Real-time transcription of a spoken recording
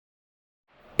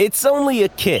It's only a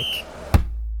kick,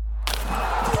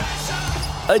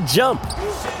 a jump,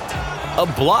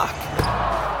 a block.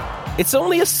 It's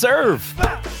only a serve.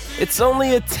 It's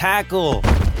only a tackle,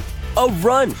 a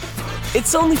run.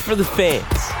 It's only for the fans.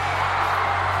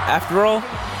 After all,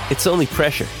 it's only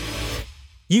pressure.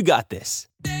 You got this.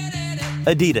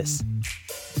 Adidas.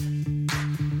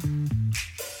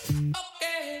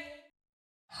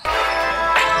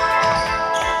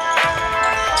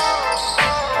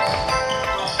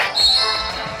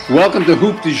 Welcome to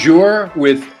Hoop du Jour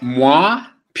with moi,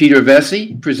 Peter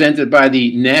Vesey, presented by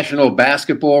the National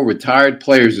Basketball Retired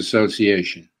Players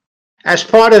Association. As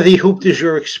part of the Hoop du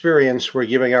Jour experience, we're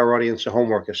giving our audience a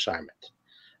homework assignment.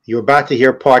 You're about to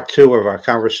hear part 2 of our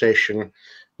conversation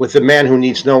with the man who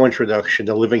needs no introduction,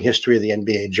 the living history of the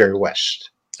NBA, Jerry West.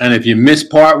 And if you missed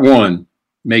part 1,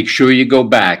 make sure you go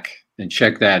back and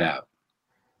check that out.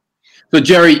 So,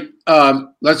 Jerry,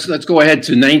 let's go ahead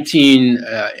to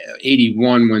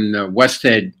 1981 when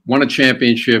Westhead won a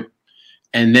championship,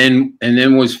 and then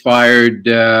was fired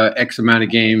X amount of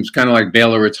games, kind of like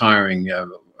Baylor retiring.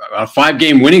 A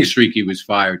 5-game winning streak, he was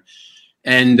fired,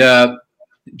 and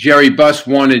Jerry Buss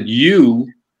wanted you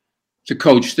to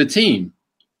coach the team.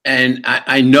 And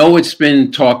I know it's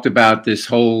been talked about this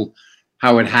whole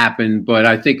how it happened, but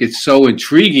I think it's so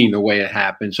intriguing the way it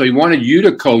happened. So he wanted you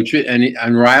to coach it, and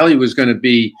Pat Riley was going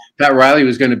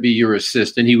to be your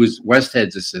assistant. He was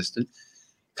Westhead's assistant.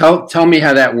 Tell me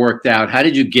how that worked out. How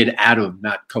did you get out of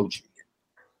not coaching?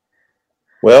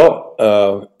 Well,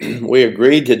 we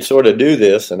agreed to sort of do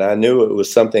this, and I knew it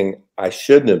was something I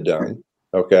shouldn't have done.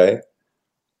 Okay.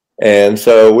 And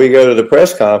so we go to the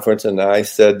press conference, and I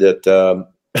said that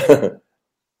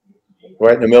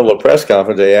right in the middle of the press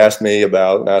conference, they asked me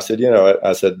about, and I said,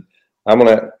 I'm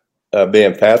going to be,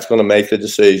 and Pat's going to make the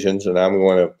decisions, and I'm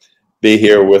going to be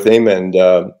here with him, and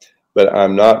but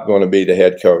I'm not going to be the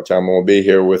head coach. I'm going to be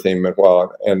here with him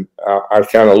and I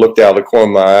kind of looked out of the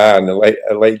corner of my eye, and the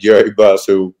late Jerry Buss,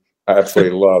 who I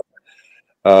absolutely love,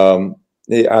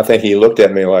 I think he looked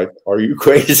at me like, "Are you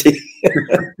crazy?"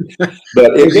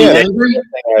 But again, everything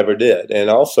I ever did, and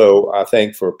also I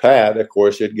think for Pat, of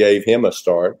course, it gave him a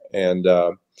start, and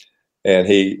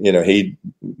he, he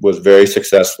was very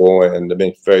successful and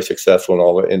been very successful in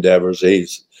all the endeavors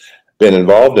he's been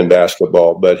involved in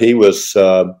basketball. But he was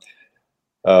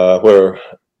where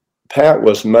Pat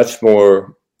was much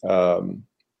more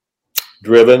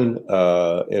driven.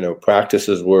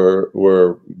 Practices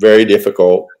were very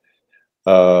difficult.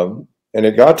 And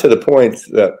it got to the point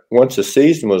that once the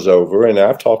season was over, and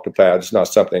I've talked to Pat, it's not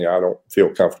something I don't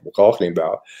feel comfortable talking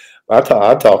about. I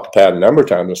talked to Pat a number of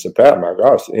times. I said, Pat, my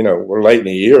gosh, we're late in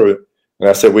the year. And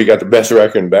I said, we got the best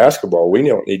record in basketball. We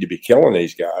don't need to be killing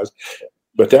these guys.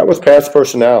 But that was Pat's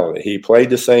personality. He played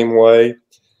the same way.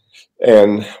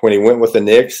 And when he went with the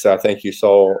Knicks, I think you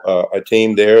saw a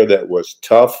team there that was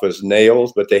tough as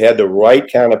nails, but they had the right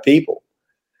kind of people.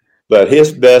 But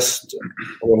his best,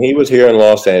 when he was here in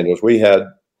Los Angeles, we had,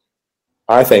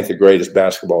 I think, the greatest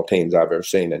basketball teams I've ever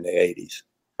seen in the 80s.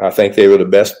 I think they were the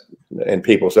best, and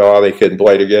people say, they couldn't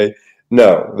play the game.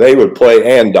 No, they would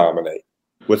play and dominate.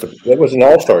 It was an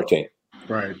all-star team.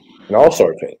 Right. An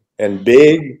all-star team. And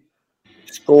big,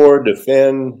 score,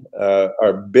 defend.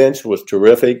 Our bench was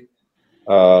terrific.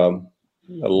 A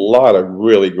lot of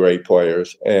really great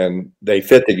players, and they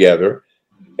fit together.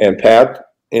 And Pat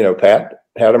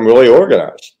had them really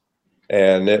organized,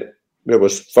 and it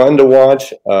was fun to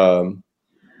watch.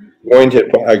 Going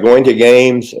to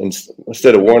games, and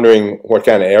instead of wondering what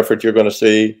kind of effort you're going to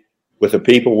see with the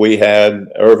people we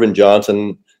had, Irvin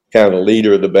Johnson, kind of the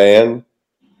leader of the band,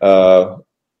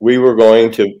 we were going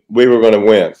to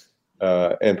win,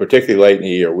 and particularly late in the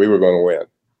year, we were going to win.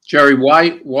 Jerry,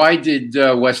 why did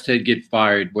Westhead get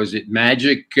fired? Was it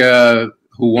Magic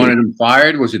who wanted him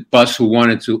fired? Was it Buss who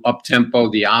wanted to up-tempo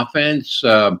the offense?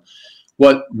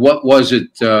 What was it?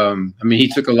 He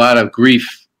took a lot of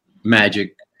grief,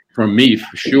 Magic, from me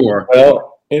for sure.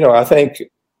 Well, I think,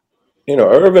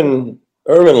 Irvin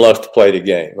loves to play the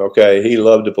game, okay? He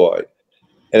loved to play.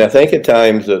 And I think at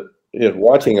times that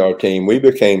watching our team, we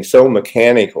became so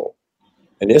mechanical.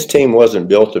 And this team wasn't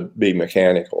built to be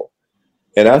mechanical.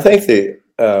 And I think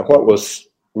what was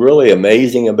really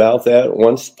amazing about that,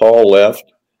 once Paul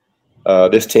left,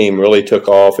 this team really took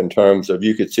off in terms of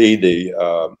you could see the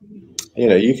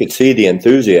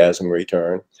enthusiasm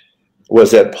return.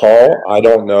 Was that Paul? I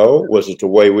don't know. Was it the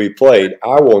way we played?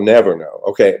 I will never know.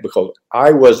 Okay, because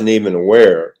I wasn't even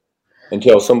aware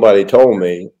until somebody told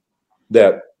me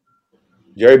that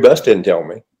Jerry Buss didn't tell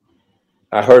me.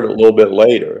 I heard it a little bit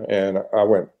later, and I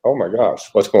went, oh, my gosh,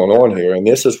 what's going on here? And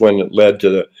this is when it led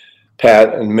to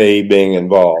Pat and me being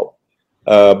involved.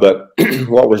 But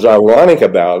what was ironic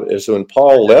about it is when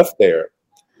Paul left there,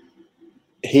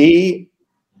 he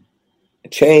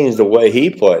changed the way he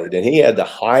played, and he had the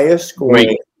highest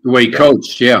scoring. The way he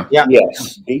coached, yeah.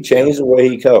 Yes, he changed the way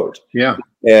he coached. Yeah.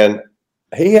 And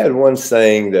he had one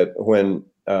saying that when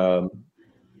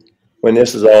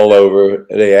this is all over,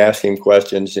 they asked him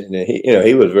questions, and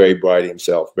he was very bright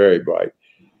himself, very bright.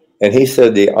 And he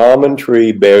said, the almond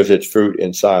tree bears its fruit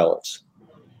in silence.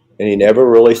 And he never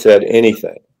really said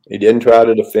anything. He didn't try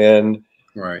to defend.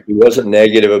 Right. He wasn't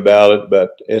negative about it,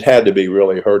 but it had to be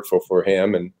really hurtful for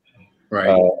him. And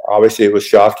obviously it was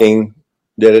shocking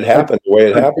that it happened the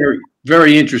way it happened. Very,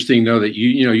 very interesting, though, that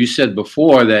you said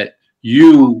before that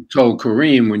you told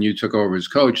Kareem when you took over as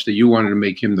coach that you wanted to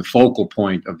make him the focal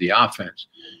point of the offense.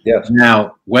 Yes.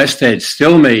 Now, Westhead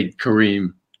still made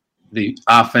Kareem the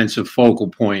offensive focal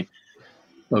point,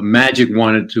 but Magic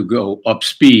wanted to go up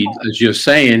speed. As you're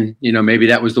saying, maybe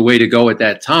that was the way to go at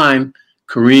that time.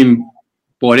 Kareem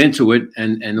bought into it,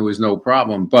 and there was no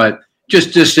problem. But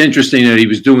just interesting that he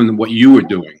was doing what you were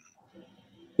doing.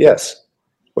 Yes.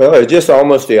 Well, it's just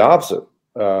almost the opposite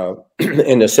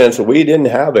in the sense that we didn't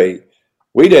have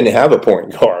a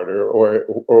point guard or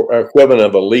equivalent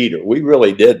of a leader. We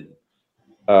really didn't.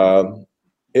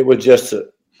 It was just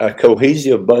a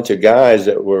cohesive bunch of guys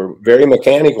that were very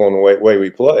mechanical in the way we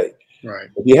played. Right.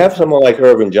 If you have someone like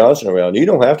Irvin Johnson around, you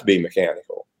don't have to be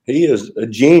mechanical. He is a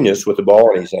genius with the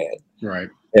ball in his hand. Right.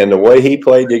 And the way he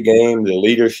played the game, the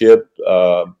leadership,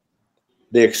 the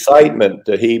excitement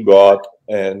that he brought,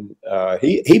 and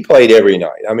he played every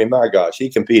night. I mean, my gosh, he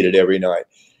competed every night.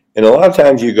 And a lot of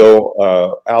times you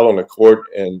go out on the court,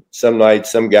 and some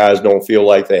nights some guys don't feel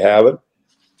like they have it.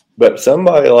 But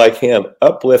somebody like him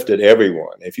uplifted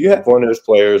everyone. If you have one of those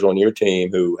players on your team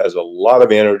who has a lot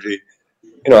of energy,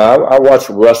 I watched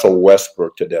Russell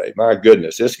Westbrook today. My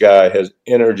goodness, this guy has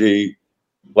energy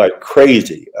like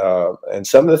crazy. And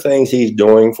some of the things he's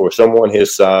doing for someone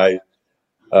his size,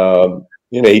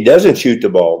 he doesn't shoot the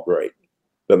ball great.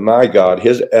 But my God,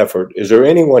 his effort, is there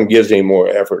anyone gives him more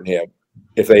effort than him?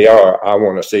 If they are, I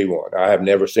want to see one. I have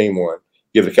never seen one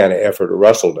give the kind of effort that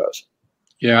Russell does.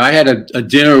 Yeah, I had a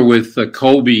dinner with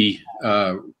Kobe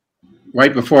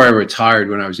right before I retired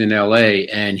when I was in L.A.,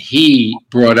 and he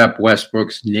brought up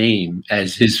Westbrook's name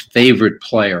as his favorite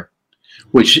player,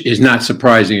 which is not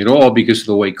surprising at all because of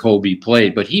the way Kobe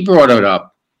played. But he brought it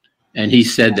up, and he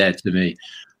said that to me.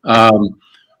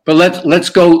 But let's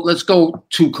go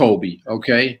to Kobe,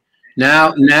 okay?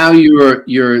 Now you're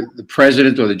the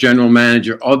president or the general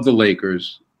manager of the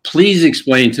Lakers. Please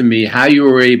explain to me how you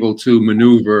were able to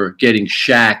maneuver getting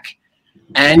Shaq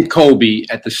and Kobe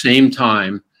at the same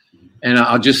time. And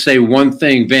I'll just say one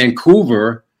thing,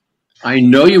 Vancouver, I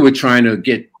know you were trying to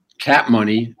get cap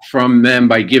money from them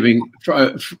by giving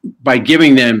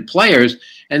them players,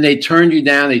 and they turned you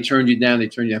down.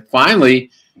 Finally,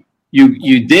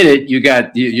 you did it.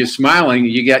 You're smiling.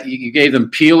 You gave them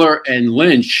Peeler and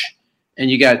Lynch, and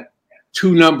you got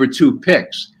 2 number 2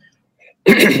 picks.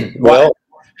 Well,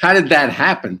 how did that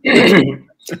happen?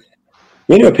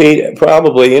 Pete,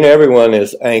 probably, everyone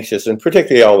is anxious, and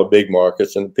particularly all the big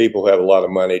markets and people who have a lot of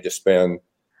money to spend.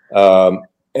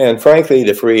 And frankly,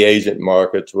 the free agent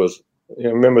markets was,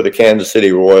 remember the Kansas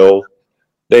City Royals?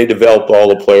 They developed all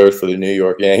the players for the New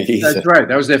York Yankees. That's right.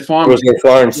 That was their farm. It was their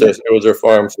farm system. It was their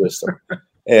farm system.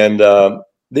 And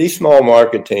these small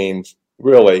market teams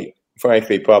really,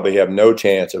 frankly, probably have no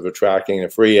chance of attracting a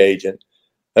free agent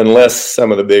unless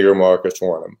some of the bigger markets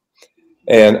want them.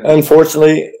 And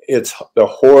unfortunately, it's the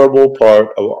horrible part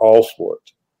of all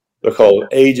sports because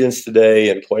agents today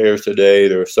and players today,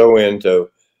 they're so into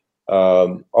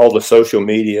all the social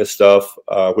media stuff,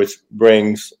 which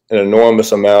brings an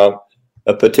enormous amount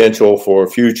of potential for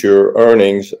future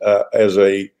earnings as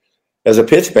a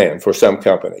pitch man for some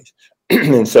companies.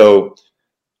 And so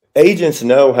agents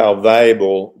know how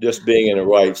valuable just being in the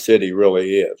right city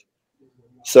really is.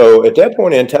 So at that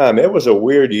point in time, it was a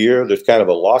weird year. There's kind of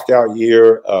a lockout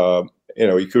year.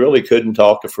 You really couldn't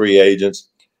talk to free agents,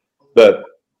 but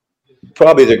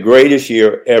probably the greatest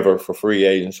year ever for free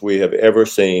agents we have ever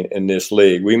seen in this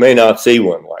league. We may not see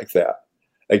one like that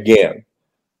again.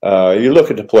 You look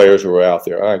at the players who are out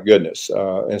there, my goodness.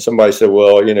 And somebody said,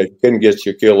 well, you couldn't get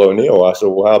Shaquille O'Neal. I said,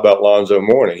 well, how about Lonzo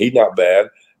Mourning? He's not bad.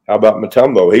 How about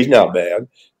Mutombo? He's not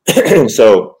bad.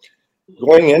 So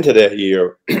going into that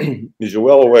year, as you're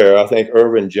well aware, I think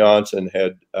Irvin Johnson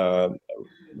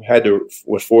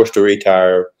was forced to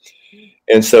retire.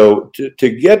 And so to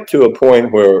get to a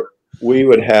point where we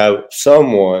would have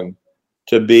someone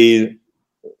to be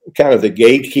kind of the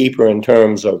gatekeeper in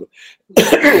terms of,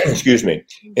 excuse me,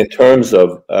 in terms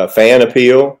of fan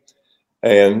appeal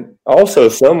and also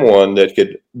someone that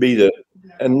could be the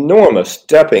enormous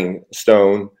stepping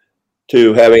stone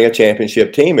to having a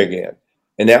championship team again.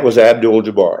 And that was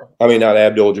Abdul-Jabbar. I mean, not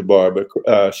Abdul-Jabbar, but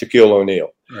Shaquille O'Neal.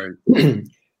 Right.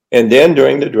 And then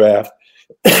during the draft,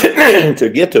 to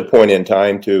get to a point in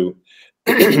time to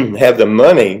have the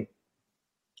money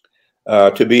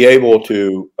to be able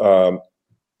to,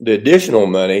 the additional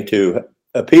money to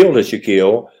appeal to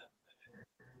Shaquille,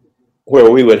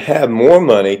 where we would have more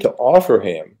money to offer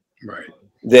him, Right.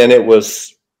 then it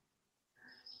was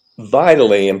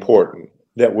vitally important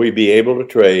that we be able to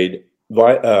trade.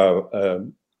 Peeler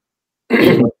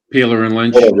and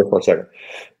Lynch. Hold on just 1 second.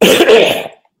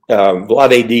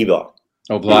 Vlade Divac.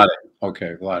 Oh, Vlade.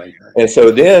 Okay, Vlade. And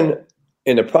so then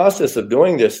in the process of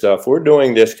doing this stuff, we're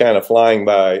doing this kind of flying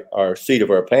by our seat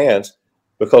of our pants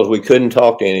because we couldn't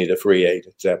talk to any of the free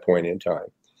agents at that point in time.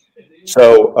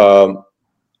 So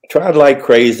tried like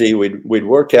crazy. We'd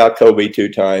worked out Kobe 2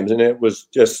 times, and it was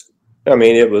just, I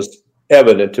mean, it was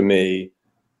evident to me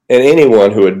and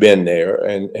anyone who had been there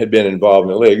and had been involved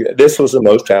in the league, this was the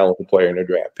most talented player in the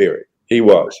draft, period. He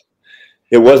was.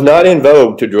 It was not in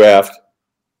vogue to draft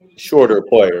shorter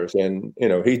players, and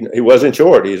he wasn't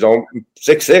short. He's on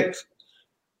 6'6".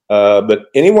 But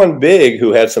anyone big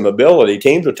who had some ability,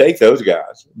 teams would take those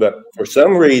guys. But for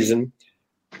some reason,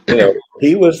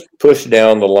 he was pushed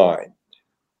down the line.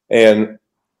 And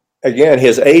again,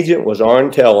 his agent was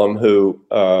Arn Tellem, who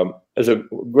is a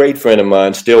great friend of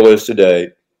mine, still is today.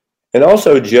 And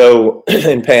also Joe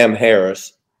and Pam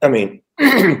Harris. I mean,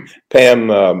 Pam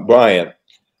Bryant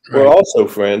were also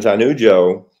friends. I knew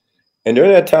Joe. And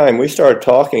during that time, we started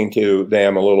talking to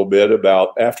them a little bit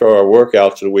about, after our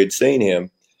workouts that we'd seen him,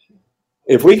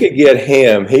 if we could get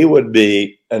him, he would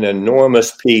be an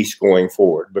enormous piece going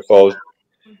forward, because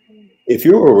if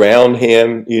you were around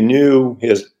him, you knew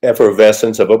his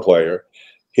effervescence of a player,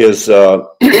 his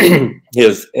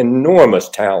enormous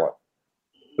talent.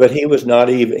 But he was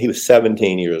he was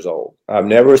 17 years old. I've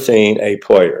never seen a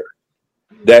player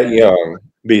that young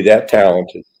be that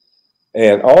talented.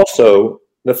 And also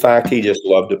the fact he just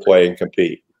loved to play and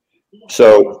compete.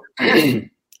 So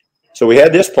we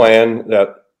had this plan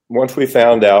that once we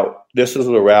found out this is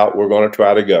the route we're going to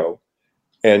try to go.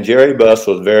 And Jerry Buss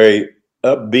was very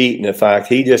upbeat in the fact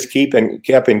he just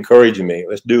kept encouraging me,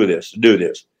 let's do this.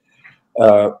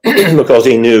 Because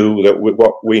he knew that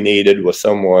what we needed was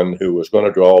someone who was going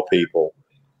to draw people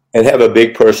and have a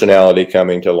big personality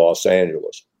coming to Los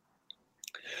Angeles.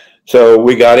 So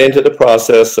we got into the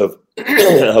process of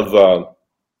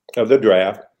the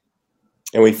draft,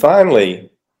 and we finally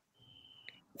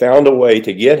found a way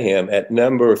to get him at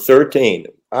number 13.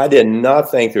 I did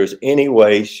not think there's any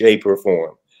way, shape, or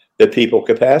form that people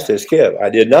could pass this kid. I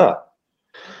did not.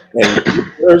 And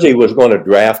New Jersey was going to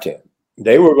draft him.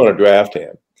 They were going to draft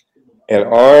him. And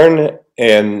Arn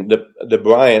and the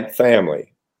Bryant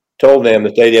family told them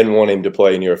that they didn't want him to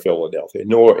play near Philadelphia,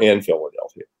 nor in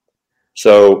Philadelphia.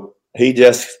 So he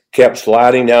just kept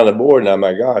sliding down the board, and I'm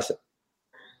like, gosh,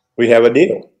 we have a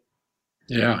deal.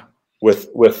 Yeah. With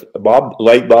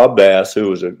late Bob Bass, who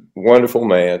was a wonderful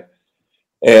man.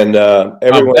 And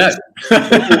everyone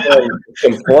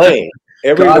complained.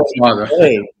 Everyone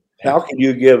complained, how could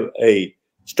you give a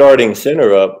starting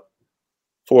center up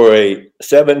for a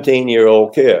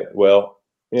 17-year-old kid? Well,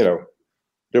 there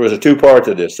was a 2 parts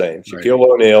of this thing, Shaquille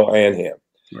O'Neal and him.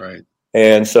 Right.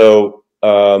 And so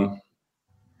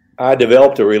I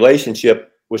developed a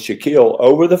relationship with Shaquille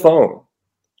over the phone.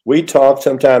 We talked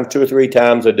sometimes 2 or 3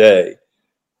 times a day.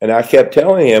 And I kept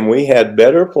telling him we had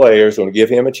better players and give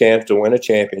him a chance to win a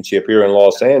championship here in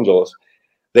Los Angeles.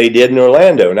 They did in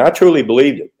Orlando. And I truly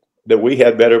believed it, that we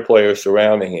had better players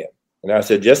surrounding him. And I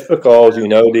said, just because you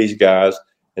know these guys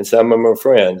and some of them are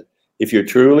friends, if you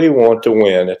truly want to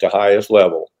win at the highest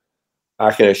level, I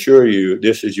can assure you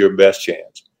this is your best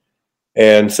chance.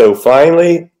 And so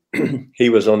finally, he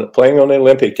was playing on the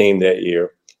Olympic team that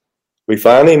year. We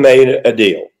finally made a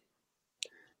deal.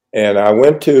 And I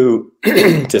went to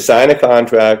sign a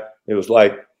contract. It was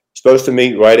supposed to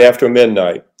meet right after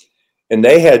midnight. And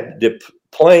they had the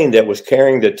plane that was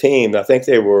carrying the team. I think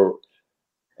they were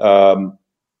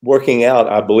working out,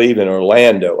 I believe, in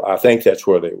Orlando. I think that's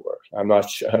where they were. I'm not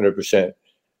 100%.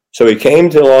 So he came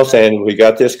to Los Angeles. We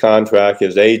got this contract.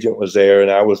 His agent was there, and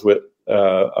I was with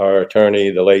our attorney,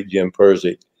 the late Jim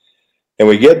Persy. And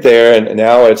we get there, and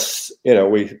now it's,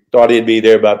 we thought he'd be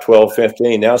there about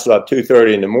 12:15. Now it's about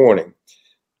 2:30 in the morning.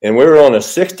 And we were on the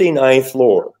 69th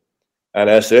floor.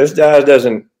 And I said, if this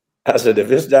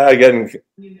guy doesn't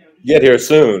get here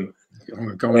soon,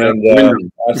 I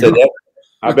said,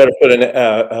 I better put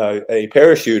a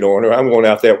parachute on, or I'm going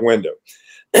out that window.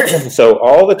 So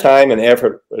all the time and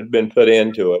effort had been put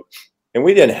into it, and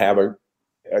we didn't have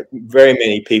very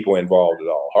many people involved at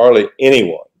all, hardly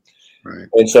anyone. Right.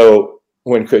 And so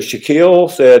when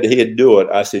Shaquille said he'd do it,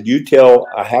 I said,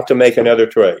 I have to make another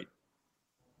trade.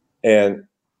 And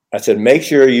I said, make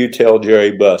sure you tell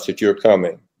Jerry Buss that you're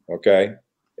coming, okay?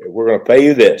 We're going to pay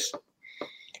you this.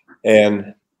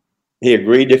 And he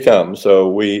agreed to come. So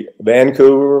we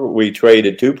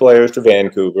traded 2 players to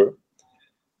Vancouver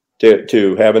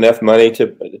to have enough money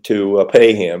to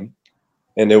pay him.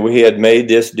 And then we had made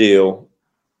this deal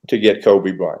to get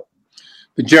Kobe Bryant.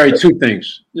 But Jerry, 2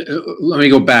 things. Let me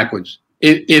go backwards.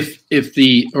 If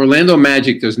the Orlando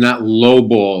Magic does not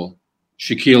lowball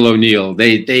Shaquille O'Neal,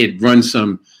 they had run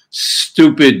some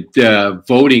stupid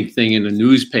voting thing in the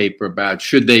newspaper about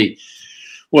should they,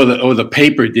 or the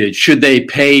paper did, should they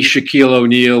pay Shaquille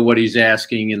O'Neal what he's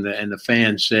asking, and the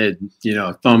fans said,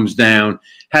 thumbs down.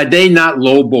 Had they not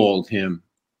lowballed him,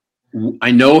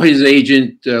 I know his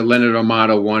agent Leonard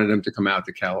Armato wanted him to come out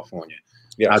to California,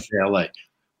 out to LA,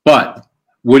 but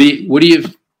would he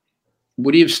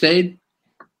have stayed?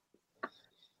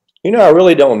 I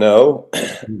really don't know.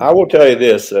 I will tell you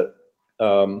this, that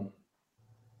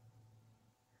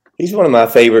he's one of my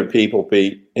favorite people,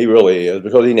 Pete. He really is,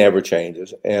 because he never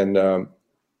changes. And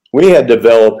we had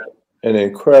developed an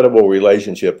incredible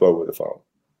relationship over the phone.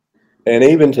 And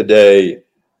even today,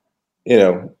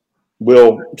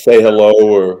 we'll say hello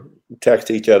or text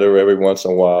each other every once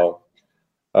in a while.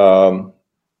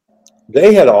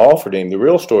 They had offered him, the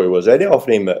real story was they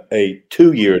offered him a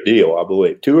 2-year deal, I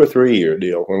believe, 2 or 3 year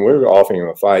deal, when we were offering him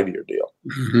a 5-year deal.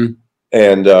 Mm-hmm.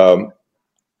 And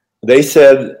they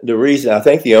said the reason, I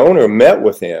think the owner met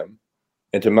with him,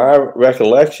 and to my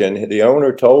recollection, the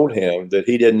owner told him that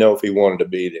he didn't know if he wanted to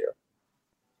be there.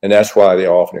 And that's why they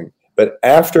offered him. But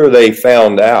after they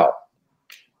found out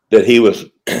that he was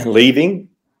leaving,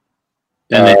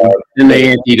 and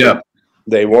they anteed up.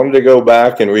 They wanted to go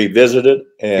back and revisit it,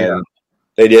 and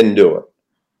they didn't do it.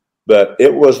 But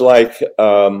it was like,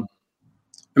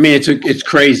 it's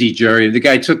crazy, Jerry. The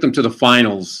guy took them to the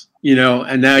finals,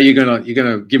 and now you're gonna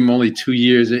give him only 2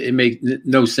 years. It makes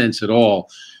no sense at all.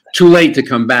 Too late to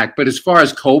come back. But as far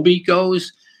as Kobe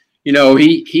goes,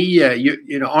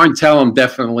 Arn Tellem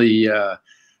definitely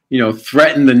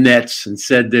threatened the Nets and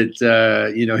said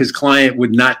that, his client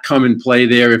would not come and play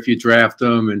there if you draft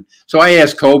him. And so I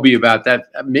asked Kobe about that,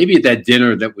 maybe at that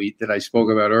dinner that I spoke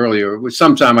about earlier.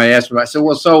 Sometime I asked him, I said,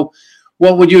 well, so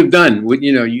what would you have done?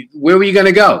 Where were you going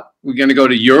to go? We're going to go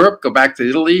to Europe, go back to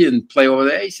Italy and play over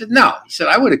there? He said, no. He said,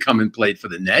 I would have come and played for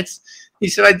the Nets. He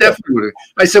said, I definitely would have.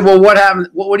 I said, well, what happened?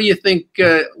 What do you think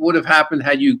would have happened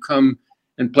had you come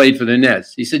and played for the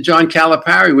Nets? He said, John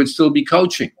Calipari would still be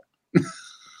coaching.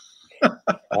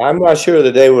 I'm not sure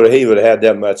that he would have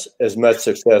had as much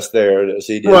success there as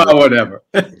he did. Well, whatever.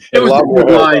 It was a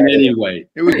good line anyway.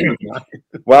 It was a good line.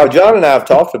 Well, John and I have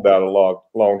talked about it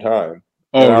a long time.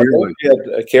 Oh, really?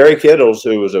 Kerry Kittles,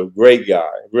 who was a great guy,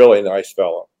 really nice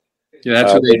fellow. Yeah,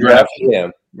 that's what they drafted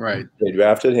him. Right. They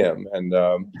drafted him, and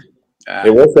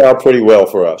it worked out pretty well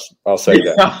for us. I'll say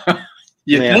that.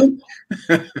 You think?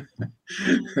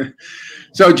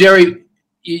 So, Jerry,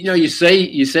 you say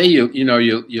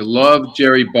you love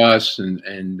Jerry Buss,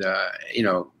 and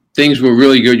things were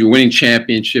really good. You're winning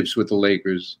championships with the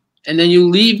Lakers, and then you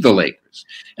leave the Lakers.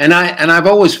 And I've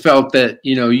always felt that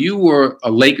you were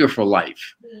a Laker for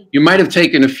life. You might have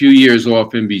taken a few years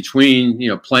off in between,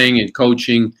 playing and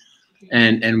coaching,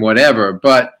 and whatever.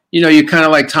 But you're kind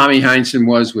of like Tommy Heinsohn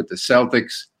was with the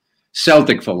Celtics,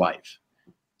 Celtic for life,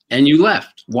 and you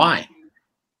left. Why?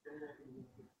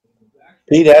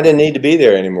 Pete, I didn't need to be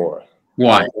there anymore.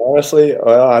 Why? Honestly,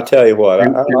 well, I tell you what.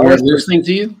 I was listening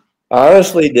to you? I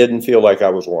honestly didn't feel like I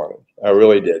was wanted. I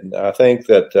really didn't. I think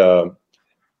that, a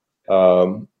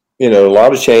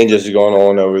lot of changes going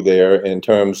on over there in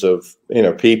terms of,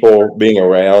 people being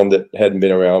around that hadn't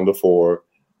been around before.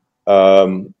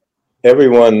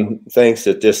 Everyone thinks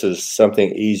that this is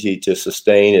something easy to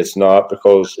sustain. It's not,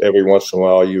 because every once in a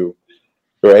while you're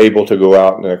able to go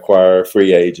out and acquire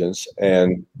free agents.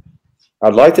 And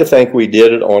I'd like to think we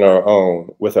did it on our own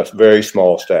with a very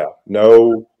small staff.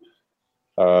 No,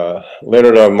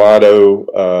 Leonard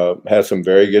Armato had some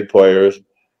very good players,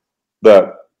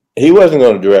 but he wasn't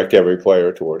going to direct every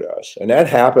player toward us. And that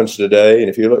happens today. And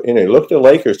if you look at the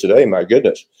Lakers today, my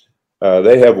goodness,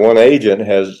 they have one agent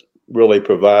has really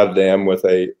provided them with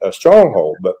a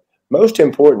stronghold. But most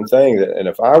important thing, and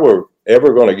if I were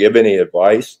ever going to give any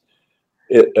advice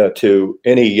to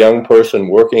any young person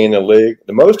working in the league,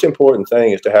 the most important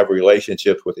thing is to have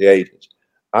relationships with the agents.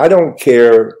 I don't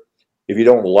care if you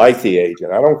don't like the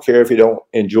agent. I don't care if you don't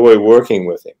enjoy working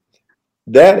with him.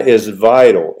 That is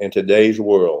vital in today's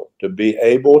world, to be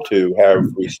able to have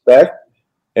respect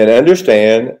and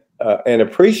understand and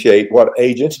appreciate what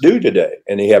agents do today.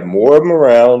 And you have more of them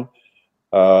around.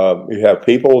 You have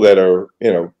people that are,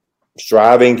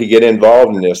 striving to get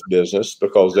involved in this business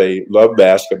because they love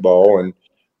basketball. And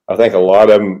I think a lot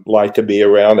of them like to be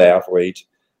around athletes.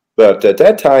 But at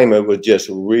that time, it was just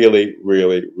really,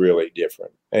 really, really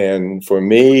different. And for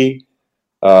me,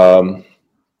 I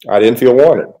didn't feel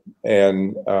wanted.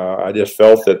 And I just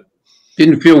felt that.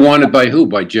 Didn't feel wanted by who?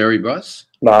 By Jerry Buss?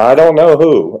 No, I don't know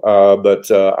who,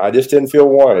 but I just didn't feel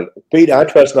wanted. Pete, I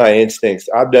trust my instincts.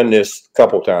 I've done this a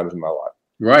couple times in my life.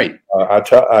 Right. I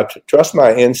trust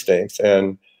my instincts.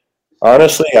 And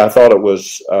honestly, I thought it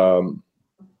was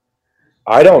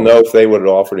I don't know if they would have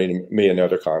offered me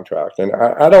another contract. And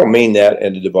I don't mean that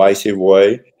in a divisive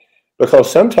way,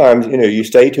 because sometimes, you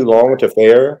stay too long at the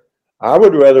fair. I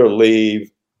would rather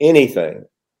leave anything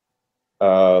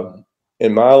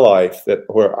in my life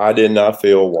where I did not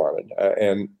feel wanted.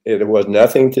 And it was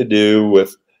nothing to do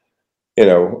with,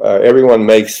 everyone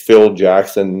makes Phil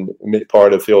Jackson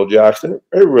part of Phil Jackson.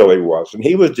 It really wasn't.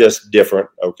 He was just different.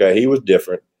 Okay. He was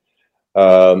different.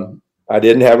 I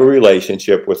didn't have a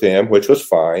relationship with him, which was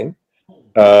fine.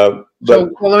 But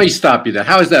let me stop you there.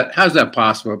 How's that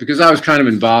possible? Because I was kind of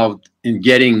involved in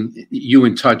getting you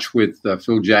in touch with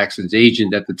Phil Jackson's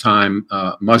agent at the time,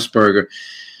 Musburger.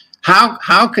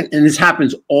 How can, and this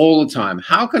happens all the time,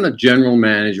 how can a general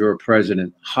manager or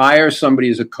president hire somebody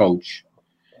as a coach,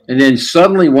 and then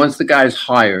suddenly once the guy's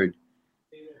hired,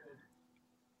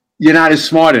 you're not as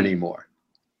smart anymore?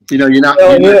 You're not.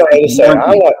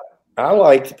 I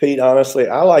like, Pete, honestly,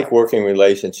 I like working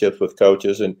relationships with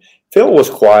coaches, and Phil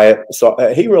was quiet. So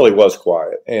he really was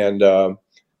quiet. And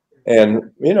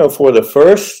for the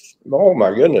first, oh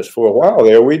my goodness, for a while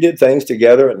there, we did things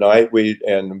together at night.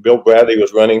 And Bill Bradley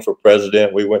was running for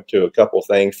president. We went to a couple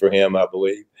things for him, I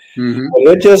believe. Mm-hmm.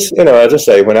 It just, as I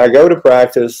say, when I go to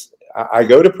practice, I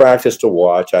go to practice to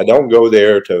watch. I don't go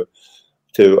there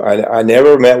I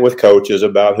never met with coaches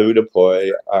about who to play.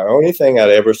 The only thing I'd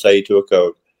ever say to a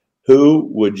coach, who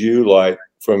would you like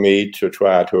for me to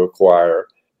try to acquire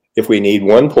if we need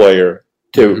one player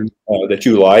that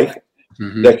you like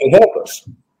that can help us?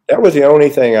 That was the only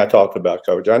thing I talked about,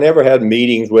 coach. I never had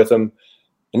meetings with them.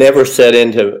 I never set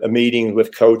into a meeting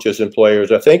with coaches and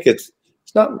players. I think it's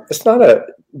not a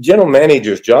general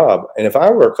manager's job. And if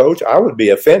I were a coach, I would be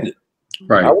offended.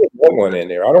 Right. I wouldn't want one in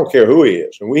there. I don't care who he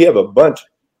is. And we have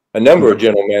a number of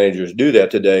general managers do that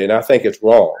today, and I think it's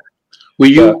wrong. Were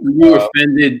you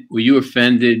offended? Were you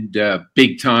offended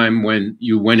big time when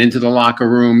you went into the locker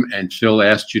room and Phil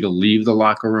asked you to leave the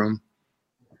locker room?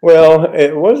 Well,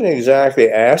 it wasn't exactly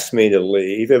asked me to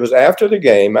leave. It was after the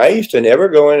game. I used to never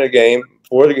go in a game.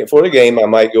 For the game, I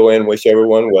might go in, wish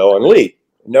everyone well, and leave.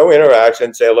 No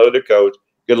interaction, say hello to coach,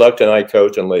 good luck tonight,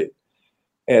 coach, and leave.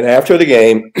 And after the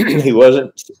game, he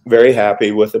wasn't very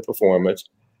happy with the performance.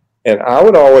 And I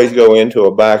would always go into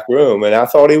a back room, and I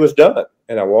thought he was done.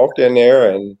 And I walked in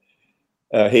there, and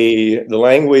the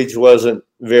language wasn't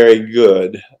very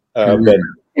good, but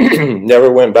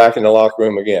never went back in the locker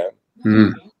room again.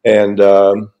 Mm. And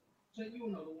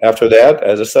after that,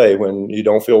 as I say, when you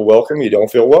don't feel welcome, you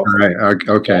don't feel welcome. Right.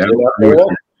 Okay.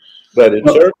 But it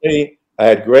certainly, I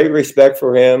had great respect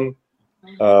for him.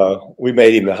 We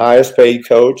made him the highest paid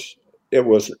coach. It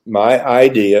was my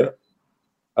idea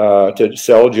to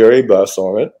sell Jerry Buss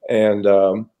on it, and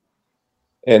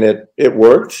it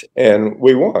worked, and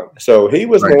we won. So he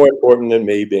was more important than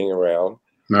me being around.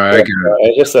 Right. As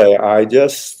I say, I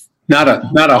just not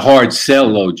a hard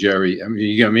sell though, Jerry. I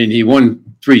mean, he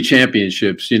won 3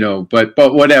 championships, but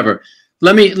whatever.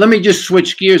 Let me just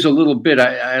switch gears a little bit.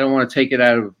 I don't want to take it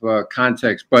out of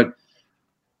context, but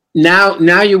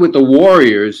now you're with the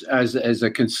Warriors as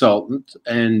a consultant,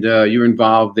 and you're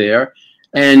involved there.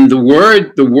 And the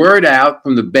word out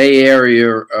from the Bay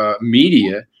Area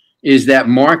media is that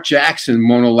Mark Jackson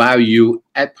won't allow you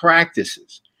at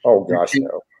practices. Oh gosh,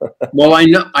 no. Well, I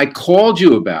know I called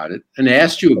you about it and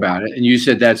asked you about it, and you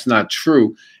said that's not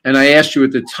true. And I asked you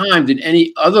at the time, did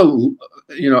any other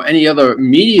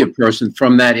media person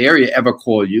from that area ever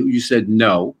call you? You said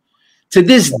no. To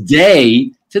this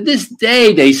day,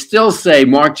 they still say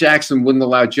Mark Jackson wouldn't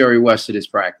allow Jerry West at his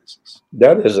practices.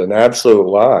 That is an absolute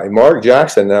lie. Mark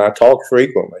Jackson and I talk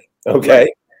frequently.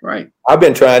 Okay. Right. I've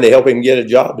been trying to help him get a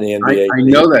job in the NBA. I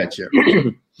know that,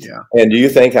 Jerry. Yeah. And do you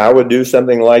think I would do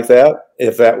something like that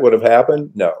if that would have happened?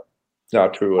 No,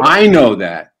 not true. I know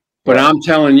that, but I'm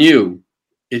telling you,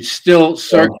 it's still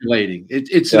circulating.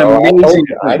 It's an amazing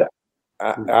thing.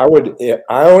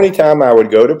 only time I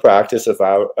would go to practice if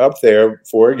I were up there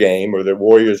for a game or the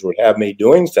Warriors would have me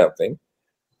doing something.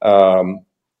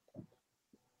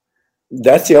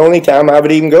 That's the only time I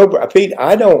would even go. Pete,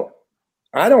 I don't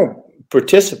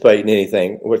participate in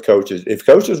anything with coaches. If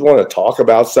coaches want to talk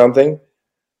about something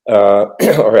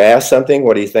or ask something,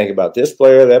 what do you think about this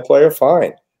player, that player?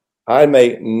 Fine. I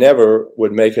never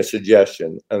would make a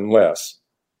suggestion unless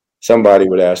somebody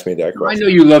would ask me that question. I know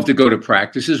you love to go to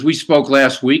practices. We spoke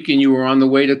last week, and you were on the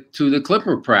way to the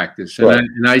Clipper practice. And, right.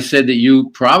 I said that you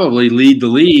probably lead the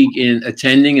league in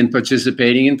attending and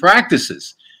participating in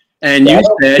practices. And you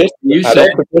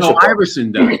said, no,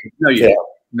 Iverson does. No, you don't.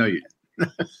 No, you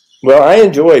don't. Well, I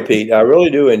enjoy, Pete. I really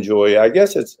do enjoy. I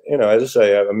guess it's, as I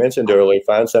say, I mentioned earlier,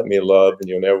 find something you love and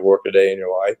you'll never work a day in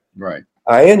your life. Right.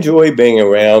 I enjoy being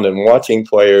around and watching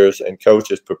players and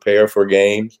coaches prepare for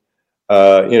games.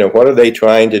 What are they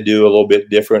trying to do a little bit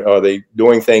different? Are they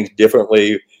doing things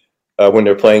differently when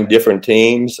they're playing different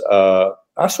teams?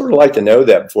 I sort of like to know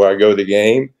that before I go to the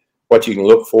game, what you can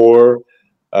look for,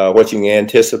 what you can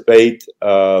anticipate.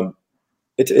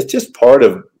 It's just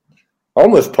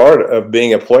almost part of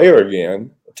being a player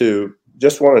again, to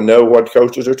just want to know what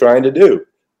coaches are trying to do.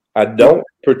 I don't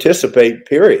participate,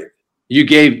 period. You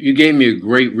gave me a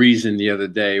great reason the other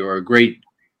day, or a great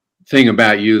thing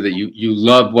about you, that you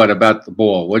loved about the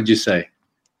ball. What did you say?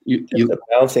 The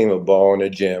bouncing of a ball in a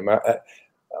gym.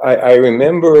 I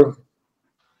remember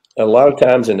a lot of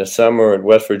times in the summer at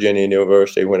West Virginia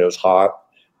University when it was hot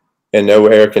and no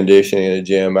air conditioning in the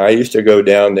gym, I used to go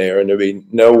down there and there'd be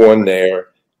no one there.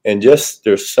 And just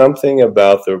there's something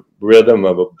about the rhythm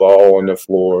of a ball on the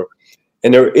floor.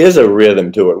 And there is a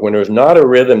rhythm to it. When there's not a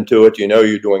rhythm to it,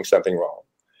 you're doing something wrong.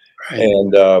 Right.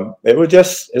 And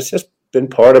it's just been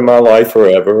part of my life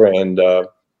forever. And,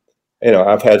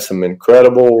 I've had some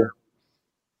incredible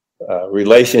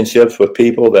relationships with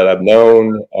people that I've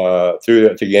known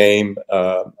through the game.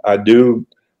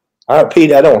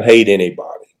 Pete, I don't hate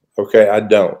anybody. Okay, I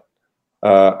don't.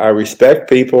 I respect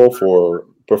people for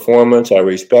performance. I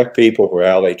respect people for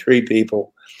how they treat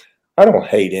people. I don't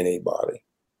hate anybody.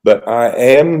 But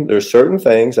there's certain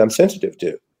things I'm sensitive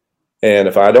to. And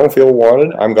if I don't feel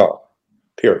wanted, I'm gone.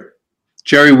 Period.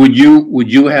 Jerry, would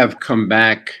you have come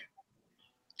back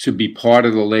to be part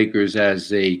of the Lakers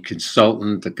as a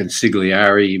consultant, a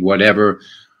consigliere, whatever,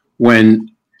 when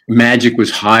Magic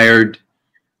was hired?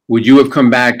 Would you have come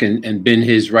back and been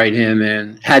his right-hand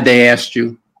man had they asked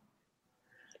you?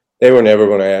 They were never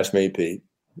going to ask me, Pete.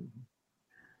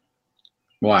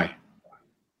 Why?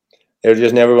 They were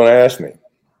just never going to ask me.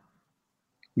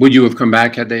 Would you have come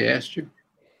back had they asked you?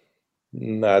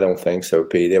 I don't think so,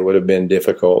 Pete. It would have been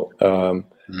difficult. A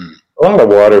lot of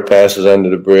water passes under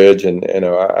the bridge, and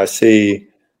I see,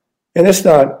 and it's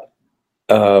not.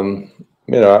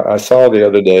 I saw the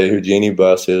other day who Jeannie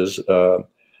Buss is.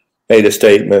 Made a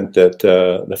statement that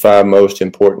the 5 most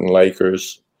important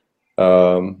Lakers.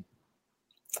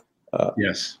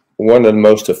 Yes. One of the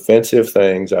most offensive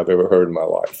things I've ever heard in my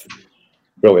life.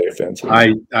 Really offensive.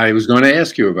 I was going to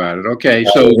ask you about it. Okay,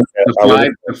 so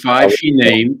the five she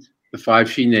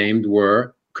named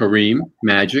were Kareem,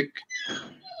 Magic,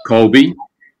 Kobe,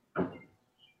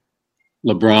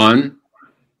 LeBron,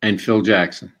 and Phil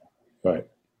Jackson. Right.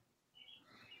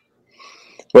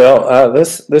 Well,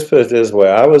 let's put it this way.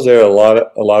 I was there a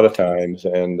lot of times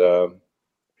and had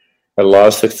a lot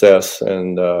of success,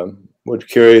 and would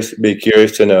be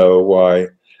curious to know why,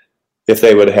 if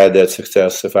they would have had that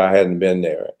success if I hadn't been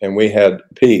there. And we had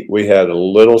a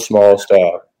little small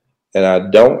staff, and I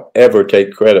don't ever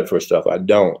take credit for stuff. I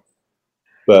don't.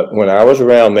 But when I was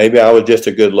around, maybe I was just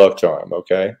a good luck charm,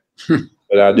 okay?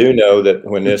 But I do know that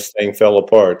when this thing fell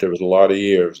apart, there was a lot of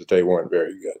years that they weren't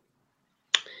very good.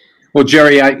 Well,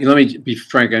 Jerry, let me be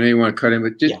frank. I know you want to cut in,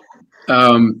 but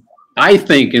I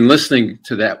think in listening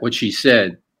to that, what she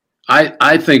said,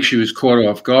 I think she was caught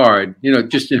off guard,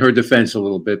 just in her defense a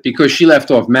little bit, because she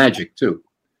left off Magic too.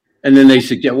 And then they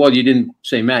said, well, you didn't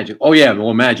say Magic. Oh, yeah,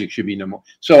 well, Magic should be no more.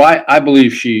 So I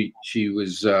believe she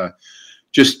was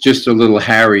just a little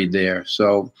harried there.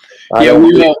 So, yeah,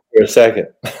 we all for a second.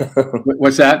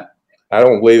 What's that? I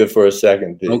don't believe it for a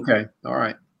second, Pete. Okay, all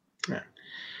right.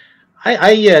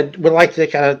 I would like to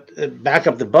kind of back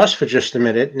up the bus for just a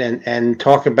minute and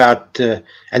talk about and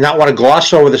not want to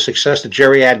gloss over the success that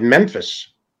Jerry had in Memphis.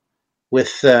 With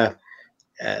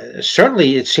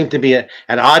certainly it seemed to be an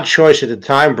odd choice at the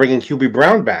time, bringing QB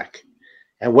Brown back,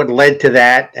 and what led to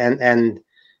that, and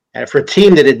for a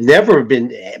team that had never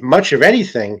been much of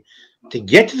anything to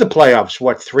get to the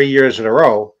playoffs, 3 years in a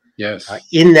row, yes,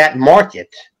 in that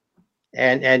market,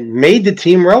 and made the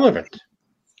team relevant.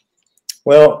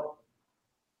 Well,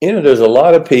 there's a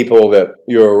lot of people that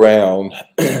you're around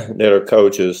that are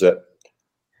coaches that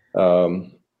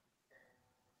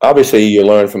obviously you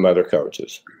learn from other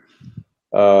coaches.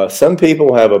 Some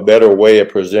people have a better way of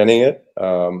presenting it.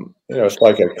 It's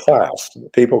like a class.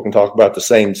 People can talk about the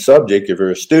same subject if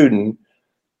you're a student.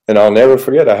 And I'll never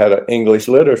forget, I had an English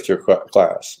literature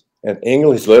class. And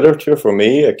English literature, for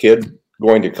me, a kid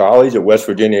going to college at West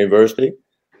Virginia University,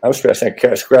 I was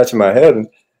scratching my head.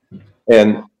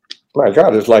 And my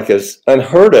God, it's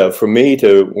unheard of for me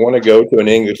to want to go to an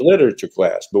English literature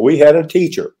class. But we had a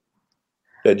teacher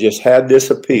that just had this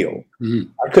appeal. Mm-hmm.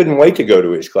 I couldn't wait to go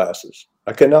to his classes.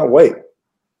 I could not wait.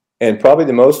 And probably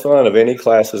the most fun of any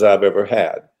classes I've ever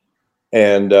had.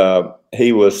 And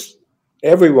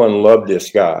everyone loved this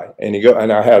guy. And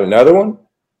I had another one.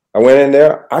 I went in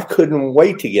there. I couldn't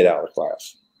wait to get out of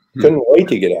class. Couldn't wait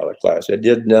to get out of class. I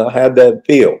did not have that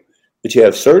appeal. But you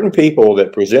have certain people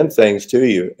that present things to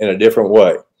you in a different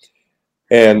way.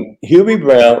 And Hubie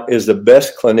Brown is the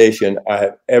best clinician I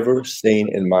have ever seen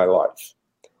in my life.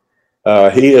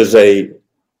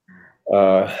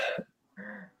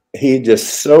 He's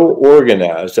just so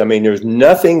organized. I mean, there's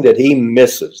nothing that he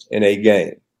misses in a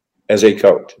game as a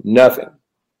coach. Nothing.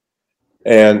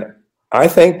 And I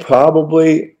think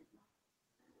probably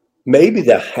maybe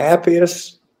the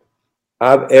happiest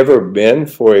I've ever been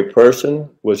for a person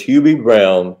was Hubie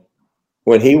Brown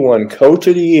when he won Coach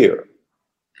of the Year,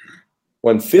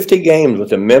 won 50 games with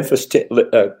the Memphis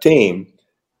team.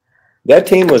 That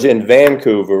team was in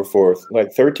Vancouver for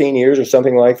like 13 years or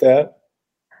something like that.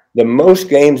 The most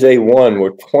games they won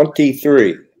were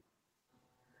 23.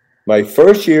 My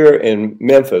first year in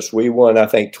Memphis, we won, I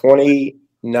think,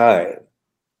 29.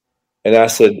 And I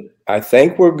said, I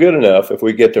think we're good enough if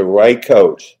we get the right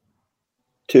coach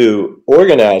to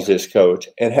organize this coach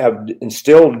and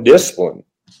instill discipline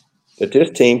that this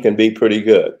team can be pretty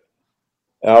good.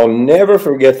 I'll never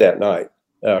forget that night,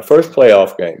 first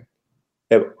playoff game.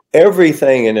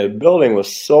 Everything in the building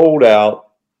was sold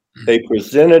out. They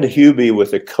presented Hubie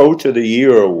with the Coach of the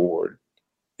Year award,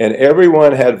 and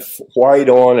everyone had white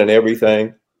on and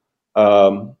everything.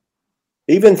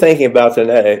 Even thinking about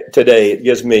today, it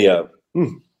gives me a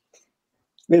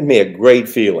great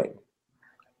feeling.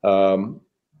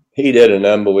 He did an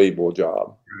unbelievable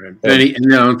job. And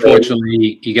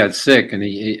unfortunately, he got sick and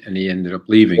he ended up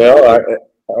leaving. Well,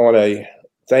 on a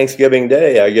Thanksgiving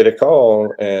Day, I get a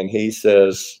call and he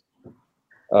says,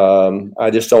 I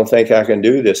just don't think I can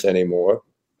do this anymore.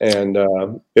 And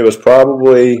it was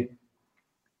probably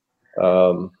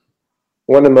one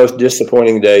of the most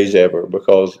disappointing days ever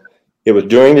because it was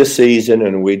during the season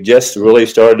and we just really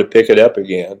started to pick it up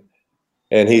again.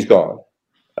 And he's gone.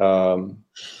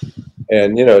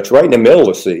 And, it's right in the middle of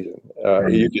the season.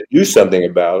 You could do something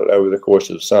about it over the course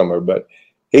of the summer, but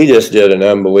he just did an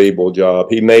unbelievable job.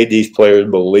 He made these players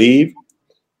believe,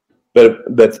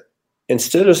 but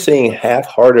instead of seeing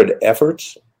half-hearted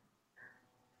efforts,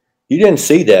 you didn't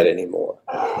see that anymore.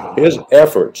 His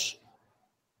efforts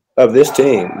of this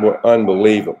team were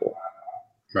unbelievable.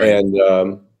 Right.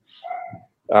 And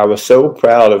I was so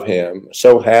proud of him,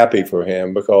 so happy for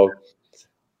him because,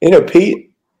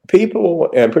 people,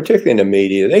 and particularly in the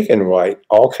media, they can write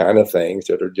all kind of things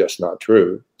that are just not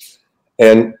true.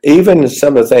 And even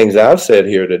some of the things I've said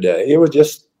here today, it was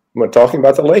just when talking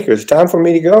about the Lakers, it's time for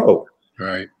me to go.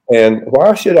 Right. And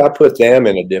why should I put them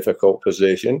in a difficult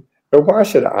position? Or why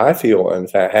should I feel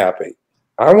unhappy?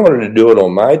 I wanted to do it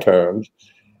on my terms.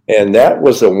 And that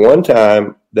was the one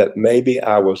time that maybe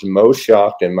I was most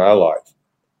shocked in my life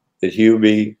that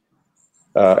Hubie,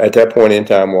 at that point in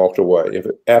time, walked away. If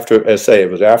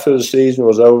it was after the season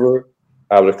was over,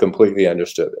 I would have completely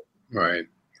understood it.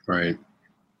 Right.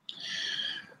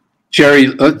 Jerry,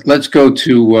 let's go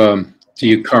to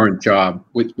your current job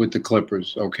with the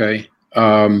Clippers. Okay.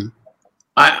 I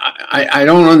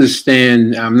don't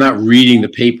understand. I'm not reading the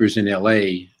papers in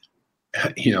LA,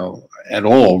 at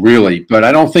all, really. But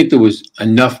I don't think there was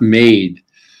enough made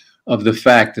of the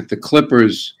fact that the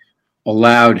Clippers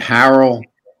allowed Harrell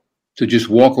to just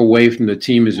walk away from the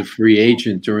team as a free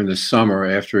agent during the summer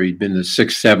after he'd been the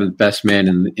 6th, 7th best man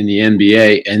in the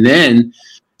NBA. And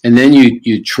then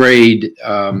you trade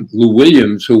Lou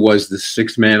Williams, who was the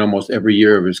 6th man almost every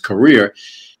year of his career.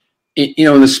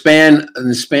 In the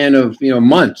span of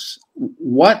months.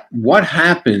 What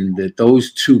happened that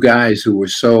those two guys who were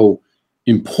so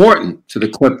important to the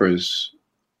Clippers,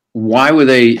 why were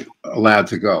they allowed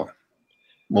to go?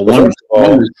 Well, one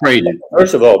was traded.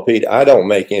 First of all, Pete, I don't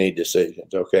make any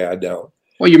decisions. Okay, I don't.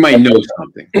 Well, you might know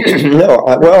something.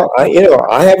 No,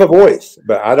 I have a voice,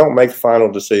 but I don't make final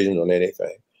decisions on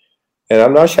anything. And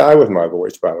I'm not shy with my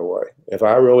voice, by the way. If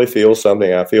I really feel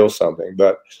something, I feel something.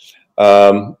 But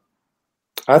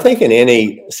I think in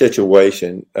any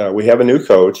situation, we have a new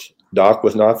coach. Doc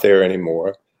was not there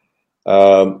anymore.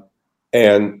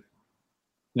 And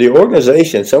the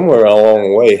organization somewhere along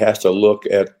the way has to look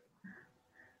at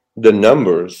the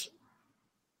numbers.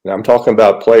 And I'm talking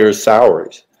about players'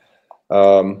 salaries.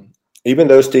 Even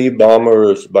though Steve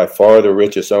Ballmer is by far the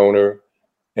richest owner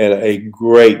and a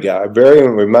great guy,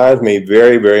 reminds me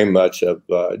very, very much of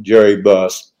Jerry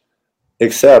Buss,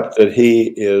 except that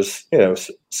he is,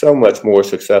 so much more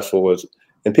successful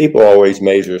and people always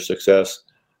measure success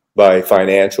by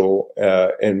financial.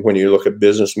 And when you look at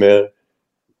businessmen,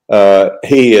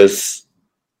 he is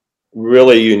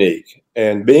really unique.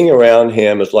 And being around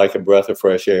him is like a breath of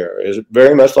fresh air. It's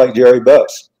very much like Jerry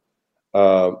Buss.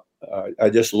 I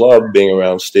just loved being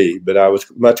around Steve, but I was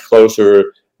much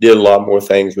closer, did a lot more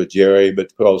things with Jerry, but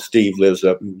because Steve lives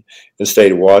up in the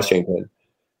state of Washington.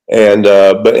 And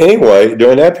but anyway,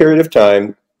 during that period of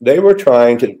time, they were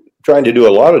trying to do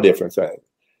a lot of different things.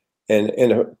 And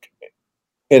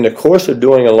in the course of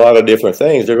doing a lot of different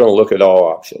things, they're going to look at all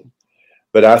options.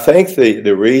 But I think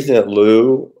the reason that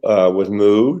Lou was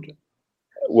moved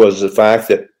was the fact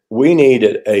that we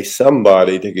needed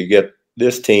somebody that could get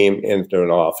this team into an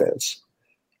offense.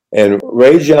 And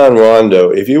Rajon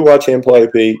Rondo, if you watch him play,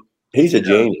 Pete, he's a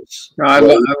genius. No, I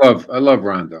love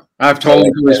Rondo. I've told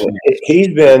him he's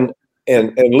been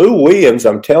and Lou Williams,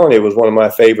 I'm telling you, was one of my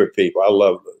favorite people.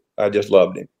 I just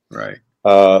loved him. Right.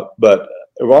 But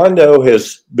Rondo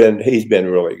he's been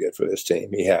really good for this team.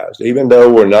 He has. Even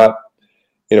though we're not,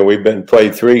 we've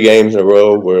played 3 games in a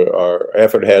row where our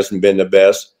effort hasn't been the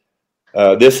best.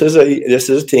 This is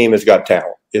a team that's got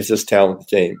talent. It's this talented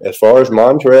team. As far as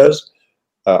Montrez,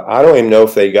 I don't even know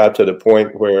if they got to the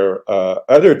point where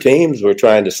other teams were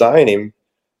trying to sign him,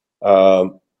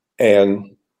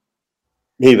 and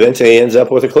he eventually ends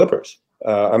up with the Clippers.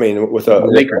 With the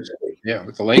Lakers. Yeah,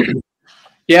 with the Lakers.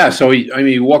 Yeah, so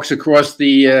he walks across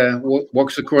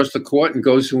the court and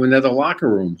goes to another locker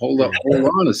room. Hold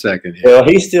on a second. Here. Well,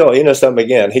 he's still, something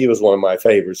again. He was one of my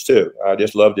favorites too. I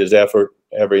just loved his effort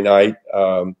every night.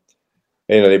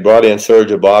 They brought in Serge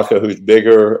Ibaka, who's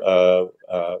bigger.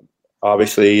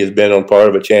 Obviously, he's been on part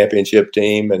of a championship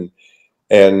team, and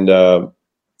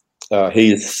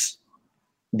he's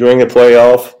during the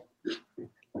playoff.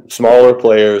 Smaller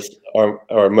players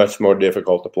are much more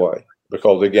difficult to play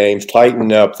because the games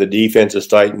tighten up, the defense is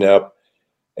tightened up,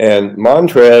 and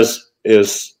Montrez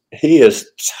is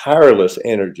tireless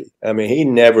energy. He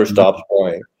never stops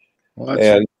playing. Well,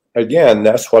 and again,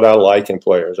 that's what I like in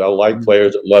players. I like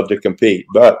players that love to compete.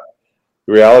 But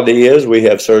the reality is we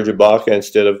have Serge Ibaka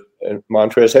instead of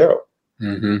Montrezl Harrell.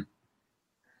 Mm-hmm.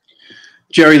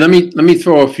 Jerry, let me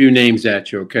throw a few names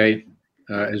at you, okay,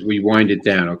 as we wind it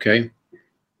down, okay?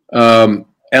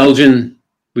 Elgin,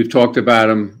 we've talked about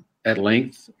him at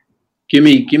length. Give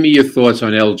me your thoughts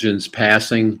on Elgin's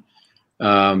passing.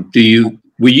 Were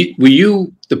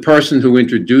you the person who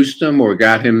introduced him or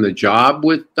got him the job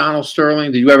with Donald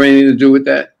Sterling? Did you have anything to do with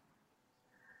that?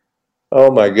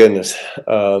 Oh my goodness.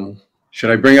 Should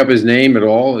I bring up his name at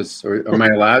all? Or am I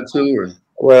allowed to? Or?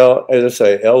 Well, as I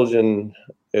say, Elgin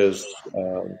was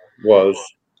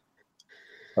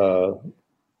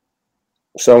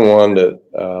someone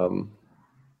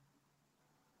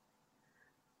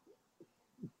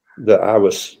that I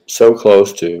was so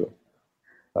close to.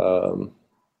 The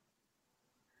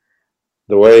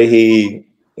way he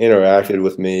interacted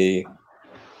with me,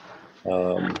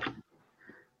 the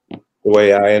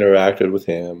way I interacted with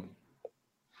him,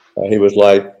 he was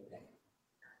like,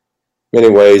 many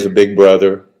ways, a big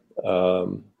brother. I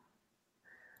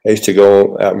used to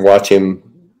go out and watch him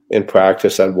in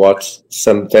practice. I'd watch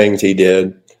some things he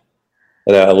did,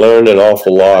 and I learned an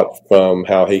awful lot from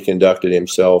how he conducted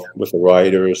himself with the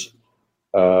writers.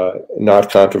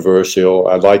 Not controversial.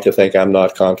 I'd like to think I'm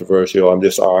not controversial. I'm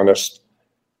just honest.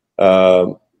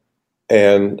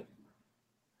 And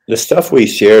the stuff we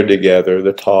shared together,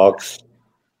 the talks,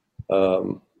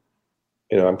 I'm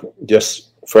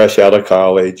just fresh out of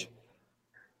college,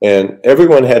 and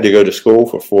everyone had to go to school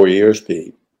for 4 years,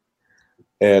 Pete.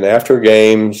 And after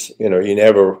games, you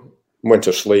never went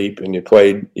to sleep, and you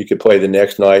could play the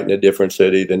next night in a different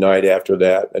city, the night after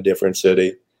that, a different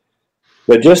city.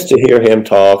 But just to hear him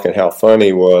talk and how fun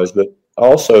he was, but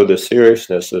also the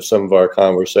seriousness of some of our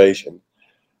conversation.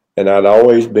 And I'd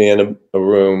always be in a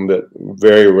room that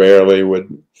very rarely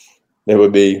there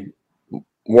would be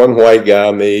one white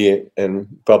guy, me, and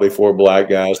probably 4 black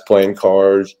guys playing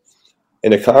cards.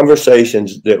 And the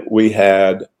conversations that we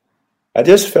had, I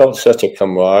just felt such a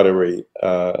camaraderie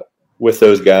with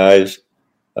those guys.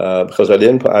 because I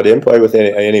didn't play with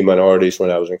any minorities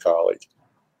when I was in college.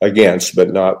 Against,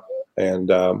 but not. And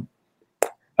I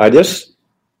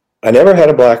never had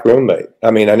a black roommate. I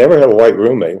mean, I never had a white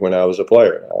roommate when I was a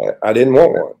player. I didn't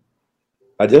want one.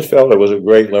 I just felt it was a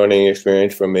great learning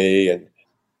experience for me, and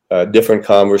different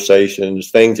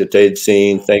conversations, things that they'd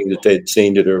seen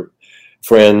to their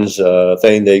friends,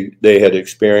 things they had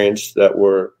experienced that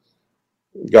were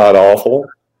god awful.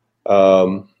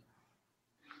 It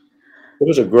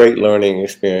was a great learning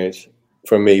experience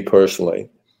for me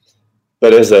personally.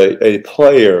 But as a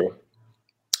player,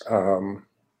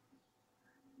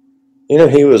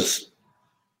 he was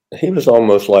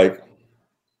almost like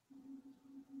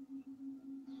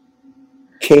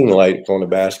king-like on the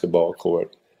basketball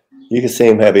court. You could see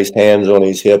him have his hands on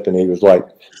his hip, and he was like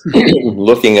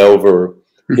looking over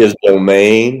his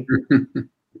domain.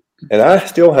 And I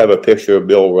still have a picture of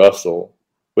Bill Russell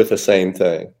with the same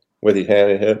thing, with his hand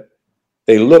on his hip.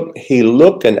 He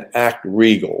looked and acted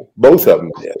regal. Both of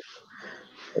them did.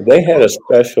 They had a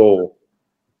special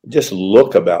just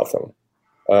look about them.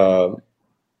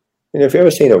 If you've ever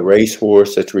seen a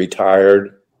racehorse that's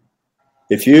retired,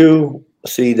 if you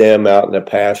see them out in the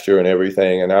pasture and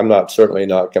everything, and I'm certainly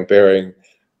not comparing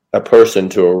a person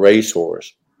to a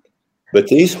racehorse, but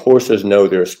these horses know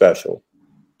they're special.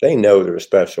 They know they're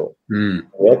special.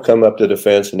 They'll come up to the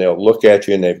fence and they'll look at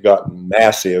you, and they've gotten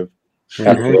massive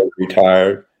after they're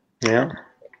retired. Yeah.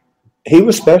 He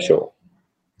was special.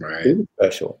 Right. He was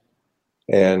special.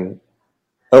 And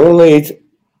only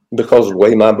because of the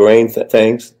way my brain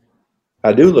thinks,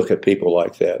 I do look at people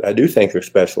like that. I do think they're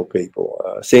special people.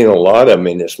 Seen a lot of them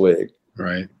in this league.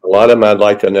 Right. A lot of them I'd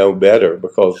like to know better,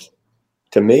 because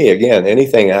to me, again,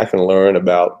 anything I can learn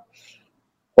about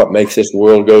what makes this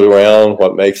world go around,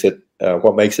 what makes it a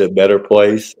better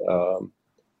place,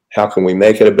 how can we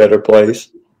make it a better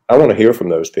place, I want to hear from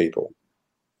those people.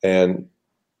 And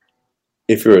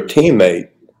if you're a teammate,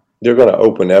 they're going to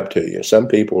open up to you. Some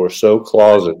people are so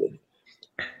closeted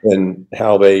in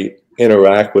how they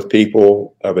interact with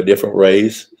people of a different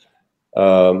race.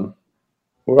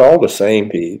 We're all the same,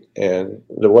 Pete. And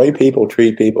the way people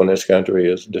treat people in this country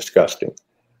is disgusting.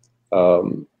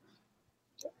 I'm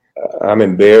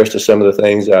embarrassed of some of the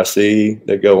things I see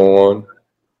that go on.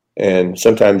 And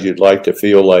sometimes you'd like to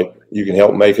feel like you can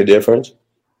help make a difference.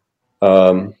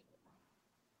 I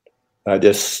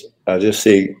just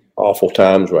see awful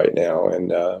times right now,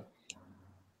 and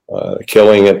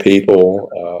killing of people.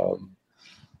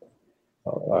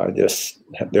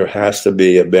 There has to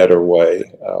be a better way.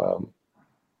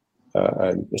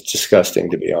 It's disgusting,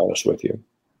 to be honest with you.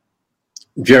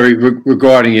 Jerry,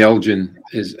 regarding Elgin,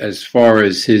 as far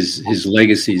as his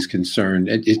legacy is concerned,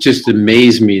 it just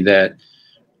amazed me that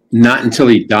not until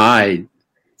he died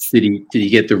did he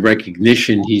get the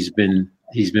recognition he's been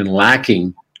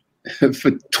lacking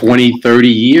for 20, 30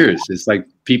 years. It's like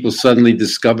people suddenly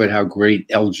discovered how great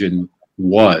Elgin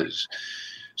was.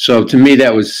 So to me,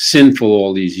 that was sinful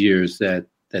all these years that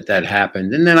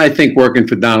happened. And then I think working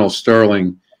for Donald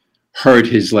Sterling hurt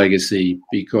his legacy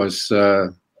because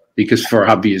for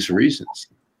obvious reasons.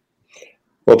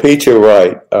 Well, Pete, you're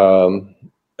right.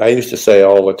 I used to say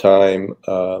all the time,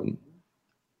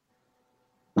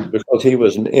 because he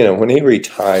was, when he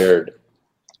retired,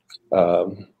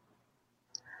 no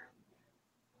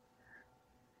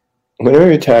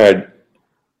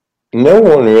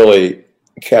one really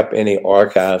kept any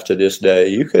archives to this day.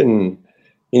 You couldn't,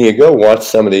 you go watch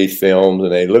some of these films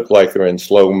and they look like they're in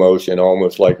slow motion,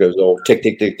 almost like those old tick,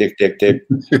 tick, tick, tick, tick, tick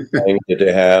things that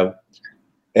they have.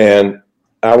 And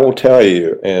I will tell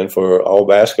you, and for all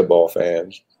basketball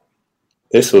fans,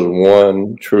 this was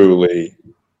one truly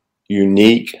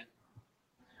unique,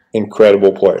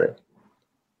 incredible player.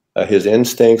 His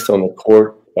instincts on the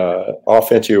court,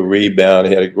 offensive rebound,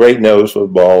 he had a great nose for the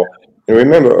ball. And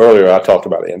remember earlier I talked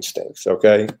about instincts,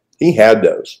 okay? He had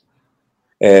those.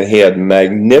 And he had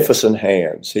magnificent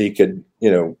hands. He could,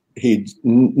 he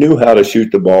knew how to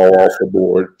shoot the ball off the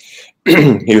board.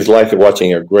 He was like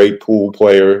watching a great pool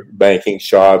player banking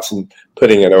shots and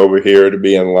putting it over here to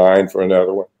be in line for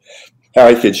another one.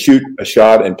 How he could shoot a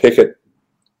shot and pick it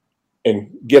and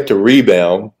get the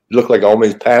rebound, looked like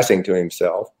almost passing to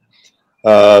himself.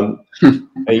 A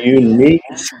unique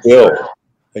skill.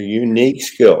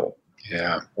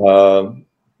 Yeah.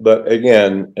 But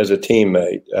again, as a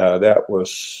teammate, that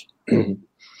was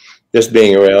just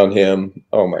being around him.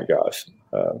 Oh my gosh,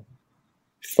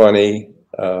 funny,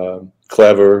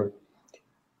 clever.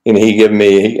 He gave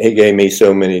me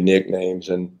so many nicknames,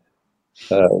 and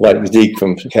like Zeke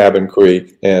from Cabin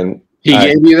Creek. And he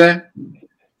gave you that?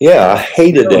 Yeah, I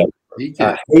hated that.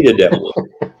 I hated that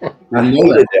word. I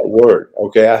hated that word.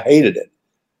 Okay, I hated it.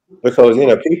 because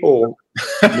people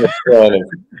make fun of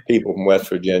people from West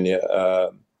Virginia.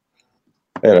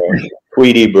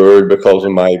 Tweety Bird because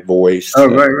of my voice. Oh,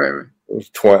 right.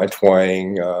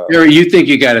 Twang. Jerry, you think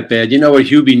you got it bad. You know what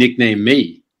Hubie nicknamed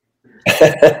me?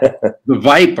 The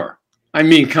Viper. I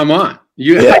mean, come on.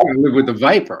 I live with the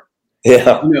Viper.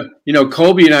 Yeah.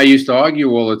 Kobe and I used to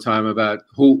argue all the time about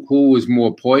who was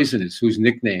more poisonous, whose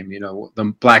nickname,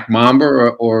 the Black Mamba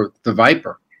or the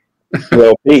Viper.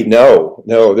 Well, Pete, no.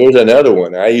 There's another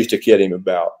one I used to kid him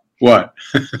about. What?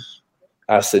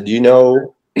 I said,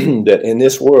 that in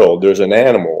this world, there's an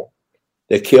animal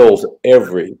that kills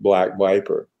every black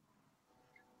viper.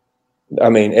 I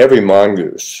mean, every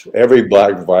mongoose, every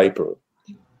black viper.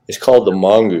 It's called the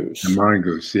mongoose. The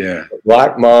mongoose, yeah. The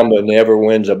black mamba never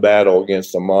wins a battle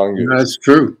against the mongoose. That's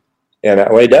true. And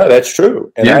that's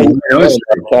true. And I know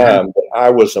time that I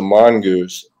was a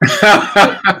mongoose.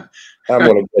 I'm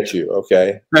going to get you,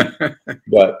 okay?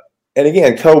 And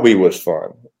again, Kobe was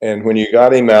fun. And when you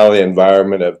got him out of the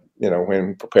environment of,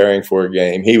 when preparing for a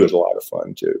game, he was a lot of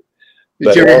fun too.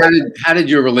 But Jerry, how did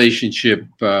your relationship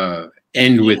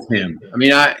end with him? I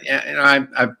mean,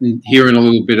 I've been hearing a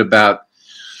little bit about,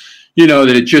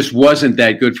 that it just wasn't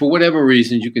that good for whatever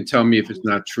reasons. You can tell me if it's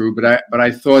not true, but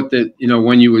I thought that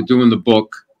when you were doing the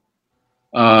book,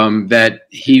 that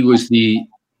he was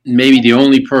maybe the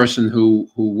only person who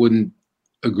wouldn't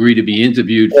agree to be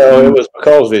interviewed. Well, it was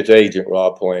because of his agent,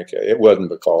 Rob Pelinka. It wasn't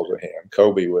because of him.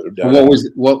 Kobe would have done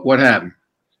it. What happened?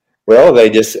 Well,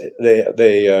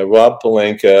 Rob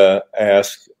Pelinka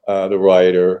asked the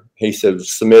writer, he said,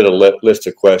 submit a list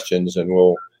of questions and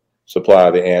we'll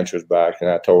supply the answers back. And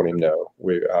I told him, no,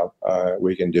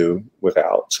 we can do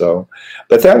without. So,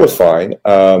 but that was fine.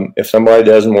 If somebody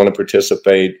doesn't want to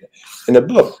participate in the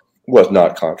book, was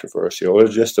not controversial. It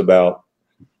was just about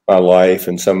my life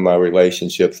and some of my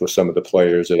relationships with some of the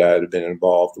players that I had been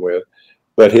involved with,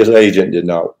 but his agent did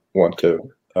not want to.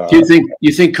 Do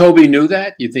you think Kobe knew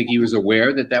that? You think he was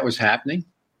aware that was happening?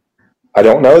 I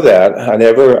don't know that. I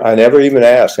never even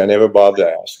asked. I never bothered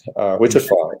to ask, which is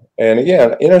fine. And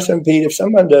again, Pete, if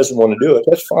someone doesn't want to do it,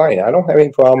 that's fine. I don't have any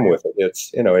problem with it.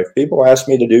 It's, if people ask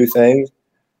me to do things,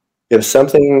 if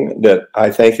something that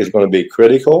I think is going to be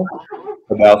critical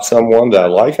about someone that I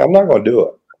like, I'm not going to do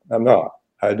it. I'm not.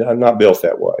 I'm not built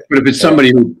that way. But if it's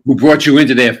somebody who brought you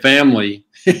into their family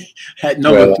at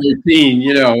number 13,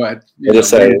 gave up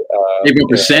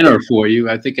a center for you,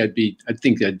 I think I'd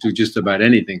do just about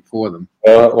anything for them.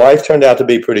 Well, life turned out to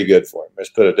be pretty good for him.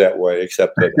 Let's put it that way,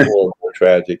 except that horrible,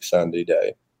 tragic Sunday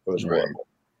day. It was horrible.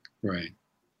 Right.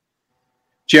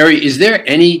 Jerry, is there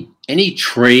any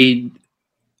trade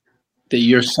that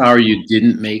you're sorry you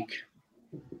didn't make?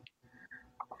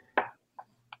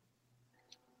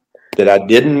 That I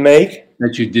didn't make?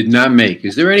 That you did not make.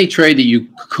 Is there any trade that you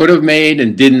could have made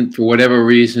and didn't for whatever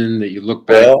reason that you look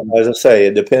back? Well, as I say,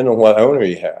 it depends on what owner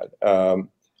you had.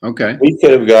 Okay. We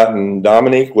could have gotten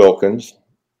Dominique Wilkins,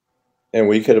 and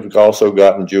we could have also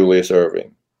gotten Julius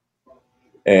Erving.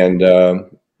 And the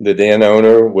then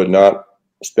owner would not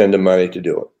spend the money to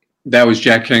do it. That was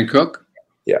Jack Kent Cooke?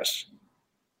 Yes.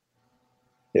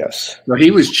 Yes. Well,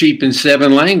 he was cheap in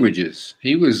 7 languages.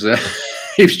 He was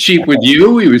cheap with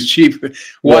you. He was cheap.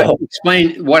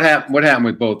 Explain what happened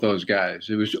with both those guys.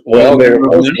 It was they were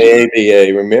both the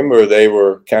ABA. Remember, they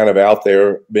were kind of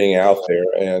being out there,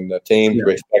 and the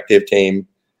respective team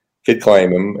could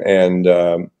claim them.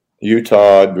 And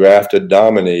Utah drafted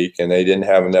Dominique, and they didn't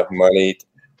have enough money,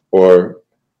 or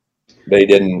they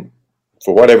didn't,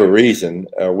 for whatever reason.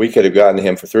 We could have gotten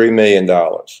him for $3 million.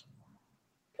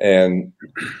 And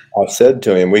I said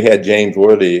to him, we had James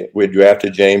Worthy. We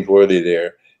drafted James Worthy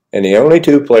there. And the only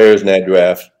 2 players in that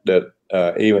draft that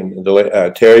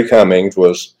Terry Cummings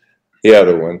was the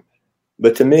other one.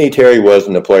 But to me, Terry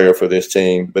wasn't a player for this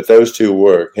team, but those 2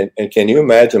 were. And can you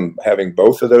imagine having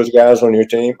both of those guys on your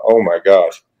team? Oh, my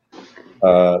gosh.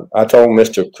 I told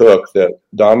Mr. Cook that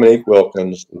Dominique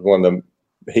Wilkins was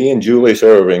he and Julius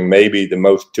Erving may be the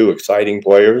most 2 exciting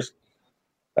players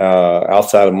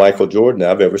outside of Michael Jordan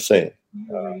I've ever seen.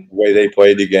 The way they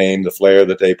played the game, the flair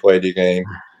that they played the game.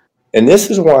 And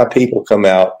this is why people come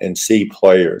out and see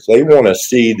players. They want to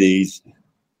see these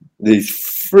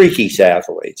freakish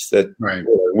athletes that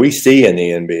we see in the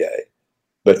NBA.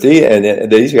 But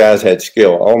these guys had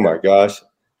skill. Oh, my gosh.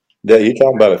 You're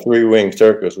talking about a 3-wing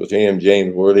circus with him,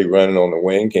 James Worthy running on the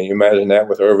wing. Can you imagine that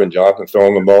with Irvin Johnson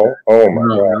throwing the ball? Oh, my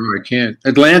God. No, I can't.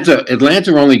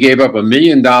 Atlanta only gave up $1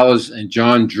 million and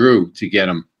John Drew to get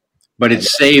him, but it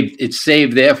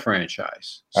saved their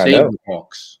franchise. Saved the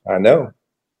Hawks. I know.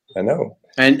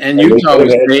 And Utah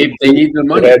was saved. They needed the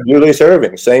money. They had Julius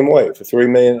Erving, same way, for $3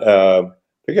 million.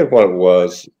 forget what it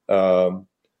was.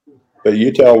 But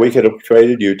Utah, we could have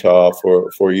traded Utah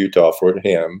for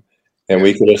him, and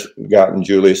we could have gotten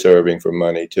Julius Erving for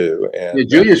money too. And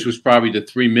Julius was probably the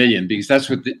 $3 million, because that's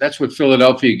what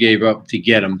Philadelphia gave up to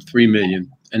get him, $3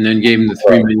 million, and then gave him the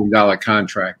 $3 million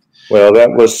contract. Well, that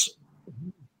was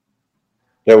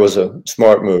a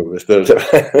smart move.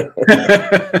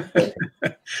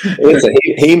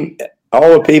 He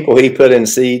all the people he put in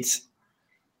seats.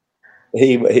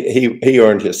 He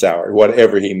earned his salary,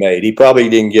 whatever he made. He probably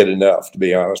didn't get enough, to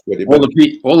be honest with you.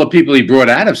 All the people he brought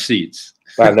out of seats.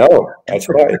 I know, that's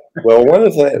right. Well, one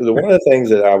of the things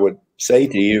that I would say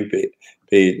to you,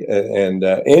 Pete, and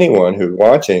anyone who's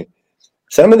watching,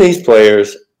 some of these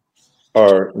players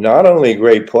are not only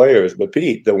great players, but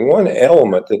Pete, the one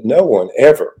element that no one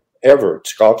ever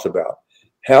talks about: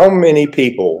 how many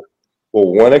people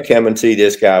will want to come and see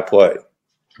this guy play?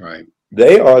 Right.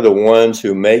 They are the ones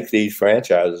who make these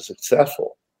franchises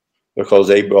successful because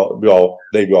they draw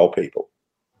people.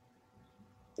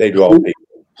 They draw people.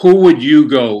 Who would you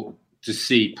go to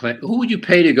see play? Who would you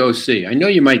pay to go see? I know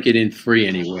you might get in free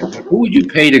anywhere, but who would you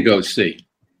pay to go see?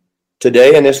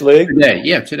 Today in this league? Today.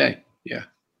 Yeah.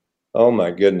 Oh,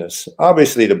 my goodness.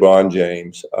 Obviously, LeBron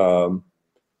James.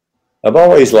 I've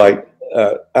always liked,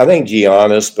 I think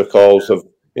Giannis, because of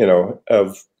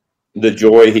the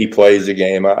joy he plays the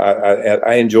game.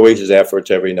 I enjoy his efforts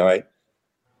every night.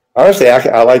 Honestly,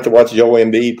 I like to watch Joel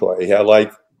Embiid play. I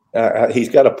like he's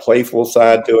got a playful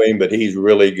side to him, but he's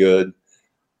really good.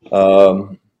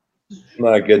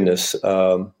 My goodness.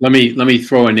 Let me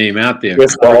throw a name out there.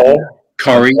 Chris Paul.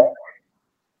 Curry.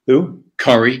 Who?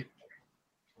 Curry.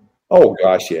 Oh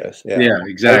gosh, yes. Yeah,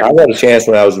 exactly. I had a chance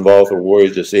when I was involved with the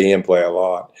Warriors to see him play a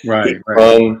lot. Right.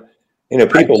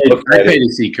 People look at I pay to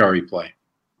see Curry play.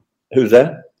 Who's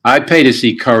that? I pay to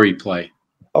see Curry play.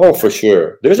 Oh, for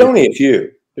sure. There's only a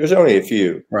few.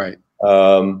 Right.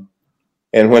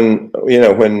 And when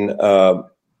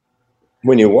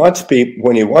you watch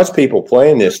people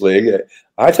play in this league,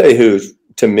 I tell you who's,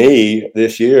 to me,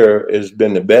 this year has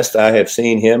been the best I have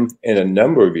seen him in a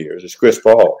number of years. It's Chris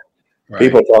Paul. Right.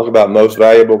 People talk about most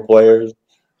valuable players.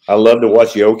 I love to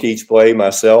watch Jokic play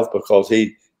myself because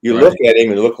you look at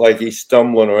him and look like he's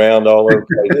stumbling around all over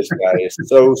the place. This guy is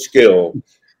so skilled.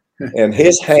 And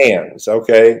his hands,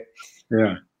 okay?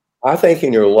 Yeah. I think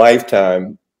in your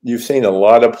lifetime, you've seen a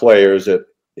lot of players that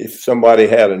if somebody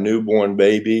had a newborn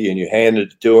baby and you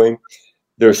handed it to him,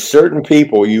 there's certain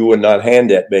people you would not hand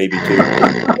that baby to.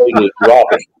 They just drop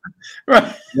it.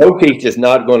 Right. Jokic is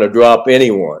not going to drop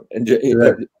anyone. And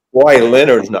Kawhi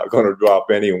Leonard's not going to drop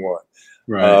anyone.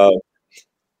 Right.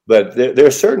 But there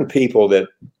are certain people that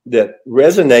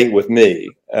resonate with me,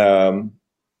 and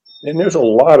there's a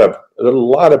lot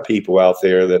of people out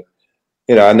there that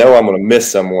I know I'm going to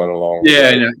miss someone along the way.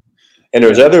 I know. And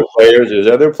there's other players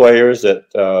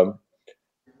that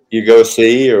you go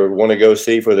see or want to go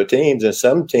see for the teams, and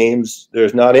some teams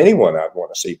there's not anyone I'd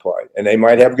want to see play, and they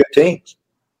might have good teams.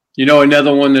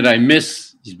 Another one that I miss.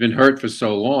 He's been hurt for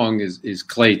so long. Is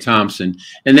Klay Thompson,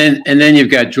 and then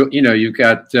you've got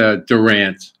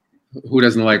Durant. Who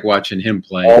doesn't like watching him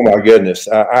play? Oh my goodness!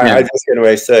 I just going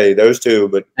to say those two,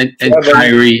 but and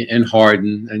Kyrie and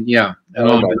Harden, and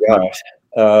oh my gosh,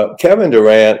 Kevin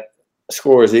Durant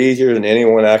scores easier than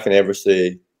anyone I can ever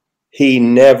see. He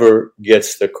never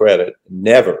gets the credit.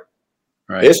 Never.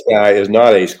 Right. This guy is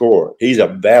not a scorer. He's a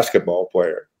basketball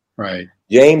player. Right.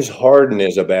 James Harden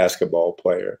is a basketball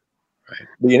player. Right.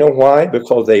 But you know why?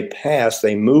 Because they pass,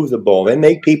 they move the ball, they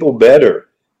make people better.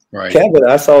 Right. Kevin,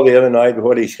 I saw the other night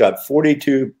he's got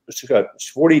 42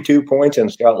 points and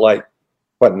it's got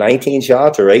 19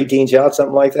 shots or 18 shots,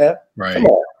 something like that. Right. Come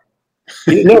on.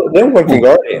 No one can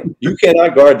guard him. You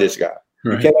cannot guard this guy.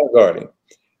 Right. You cannot guard him.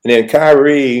 And then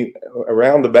Kyrie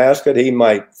around the basket, he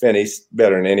might finish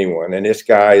better than anyone. And this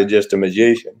guy is just a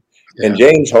magician. Yeah. And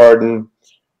James Harden,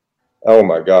 oh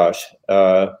my gosh.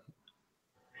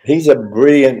 He's a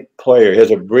brilliant player. He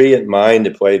has a brilliant mind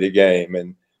to play the game.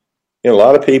 And a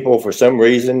lot of people, for some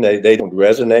reason, they don't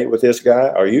resonate with this guy.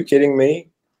 Are you kidding me?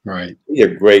 Right. He's a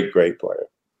great, great player.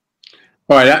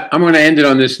 All right. I'm going to end it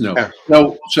on this note. Yeah.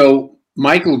 So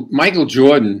Michael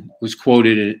Jordan was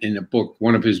quoted in a book,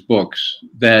 one of his books,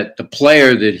 that the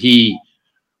player that he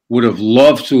would have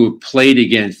loved to have played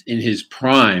against in his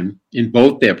prime, in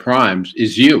both their primes,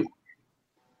 is you.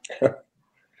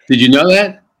 Did you know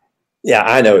that? Yeah,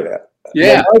 I know that.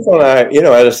 Yeah. Well, Michael and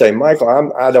I, as I say,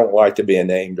 Michael, I don't like to be a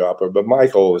name dropper, but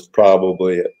Michael is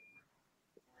probably it.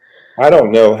 I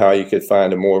don't know how you could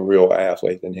find a more real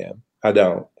athlete than him. I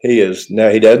don't. He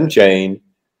doesn't change.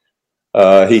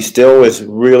 He still is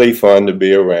really fun to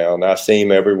be around. I see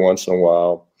him every once in a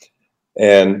while.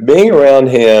 And being around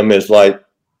him is like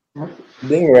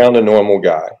being around a normal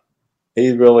guy.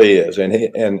 He really is.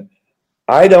 And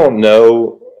I don't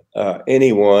know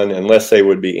anyone, unless they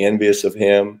would be envious of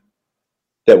him,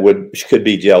 that could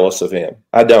be jealous of him.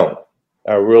 I don't.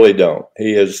 I really don't.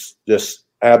 He is just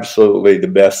absolutely the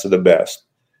best of the best.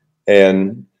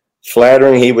 And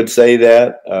flattering he would say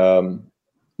that.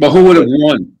 But who would have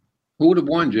won? Who would have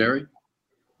won, Jerry?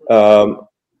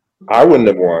 I wouldn't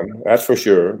have won, that's for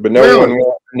sure. But no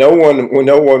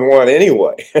one won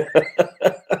anyway.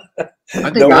 I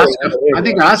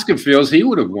think Oscar feels he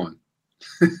would have won.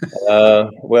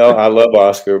 Well, I love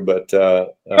Oscar, but I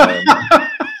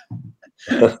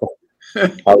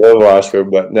love Oscar,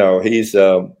 but no, he's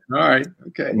all right.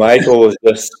 Okay. Michael is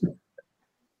just,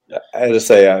 as I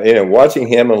say, watching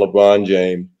him and LeBron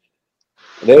James,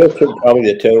 they were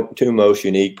probably the two most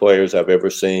unique players I've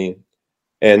ever seen.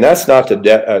 And that's not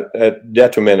the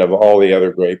detriment of all the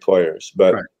other great players,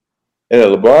 but right.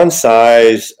 LeBron's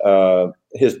size,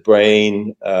 his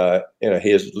brain,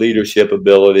 his leadership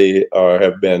ability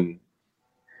have been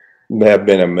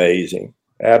amazing,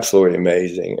 absolutely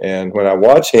amazing. And when I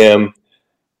watch him,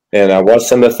 and I watch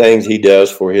some of the things he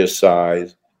does for his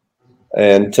size,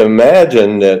 and to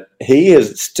imagine that he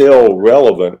is still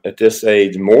relevant at this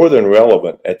age, more than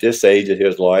relevant at this age of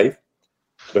his life,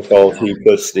 because he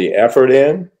puts the effort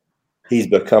in. He's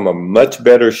become a much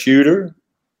better shooter.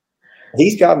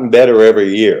 He's gotten better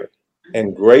every year,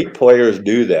 and great players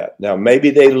do that. Now, maybe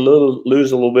they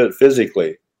lose a little bit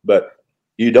physically, but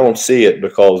you don't see it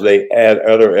because they add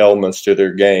other elements to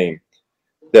their game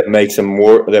that make them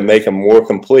more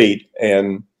complete,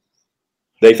 and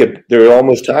they're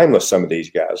almost timeless. Some of these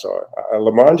guys are.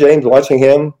 LeBron James, watching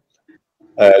him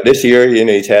this year,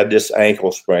 he's had this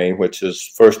ankle sprain, which is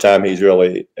the first time he's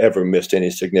really ever missed any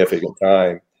significant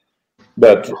time.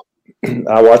 But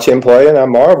I watch him play, and I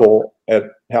marvel at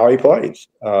how he plays.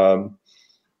 And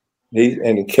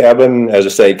Kevin, as I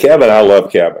say, I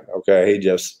love Kevin. Okay,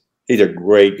 he's a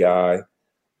great guy,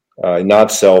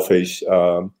 not selfish.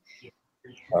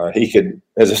 He could,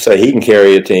 as I say, he can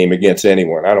carry a team against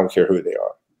anyone. I don't care who they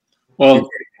are. Well,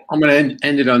 I'm going to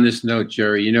end it on this note,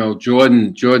 Jerry.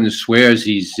 Jordan swears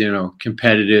he's,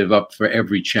 competitive, up for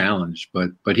every challenge,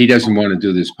 but he doesn't want to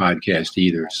do this podcast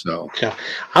either. So,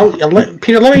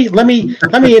 Peter, let me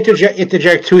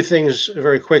interject two things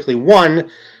very quickly. One,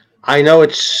 I know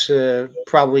it's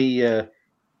probably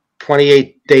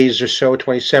 28 days or so,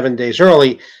 27 days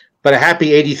early, but a happy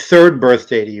 83rd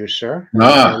birthday to you, sir.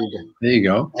 There you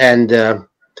go. And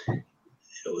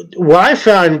what I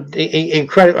found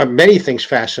incredible, many things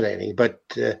fascinating, but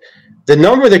the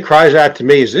number that cries out to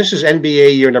me is this is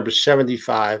NBA year number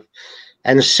 75.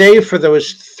 And save for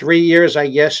those 3 years, I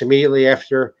guess, immediately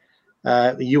after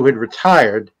you had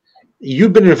retired,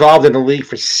 you've been involved in the league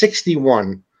for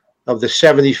 61 of the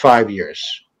 75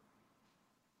 years.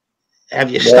 Have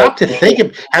you stopped to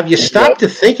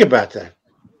think about that?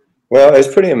 Well,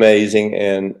 it's pretty amazing,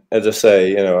 and as I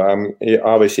say, I'm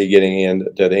obviously getting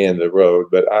to the end of the road,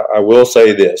 but I will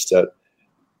say this, that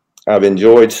I've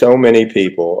enjoyed so many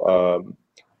people,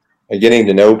 and getting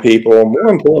to know people, more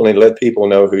importantly, let people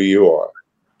know who you are.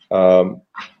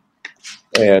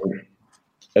 And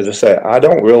as I say, I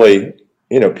don't really,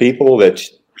 people that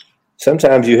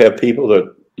sometimes you have people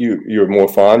that you're more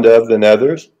fond of than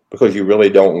others because you really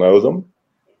don't know them.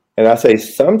 And I say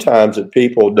sometimes that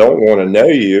people don't want to know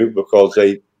you because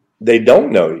they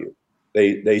don't know you.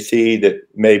 They see that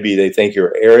maybe they think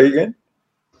you're arrogant,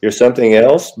 you're something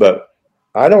else, but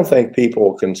I don't think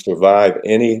people can survive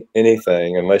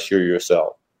anything unless you're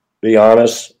yourself. Be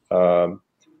honest. The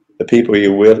people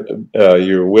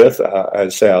you're with.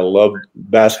 I'd say I love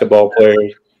basketball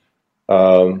players.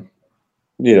 Some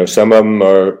of them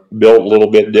are built a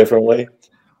little bit differently,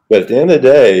 but at the end of the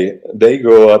day, they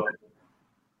grow up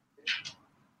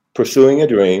pursuing a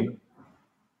dream,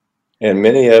 and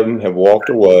many of them have walked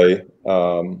away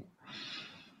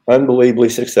unbelievably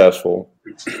successful,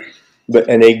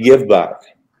 and they give back.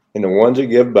 And the ones that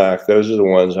give back, those are the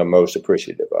ones I'm most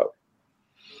appreciative of.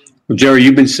 Well, Jerry,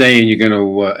 you've been saying you're going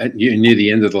to you're near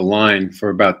the end of the line for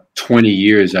about 20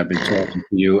 years. I've been talking to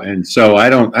you, and so I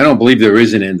don't believe there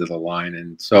is an end of the line.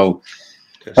 And so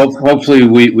hopefully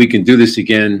we can do this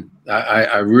again.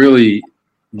 I really,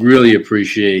 really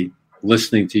appreciate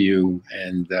listening to you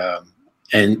and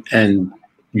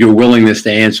your willingness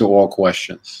to answer all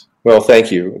questions. Well,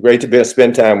 thank you. Great to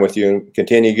spend time with you, and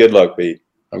continue. Good luck, Pete.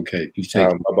 Okay. You take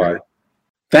bye-bye.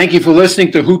 Thank you for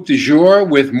listening to Hoop du Jour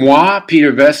with moi,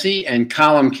 Peter Vesey, and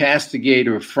column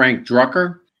castigator Frank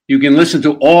Drucker. You can listen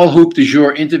to all Hoop du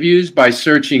Jour interviews by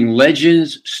searching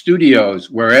Legends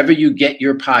Studios wherever you get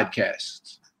your podcasts.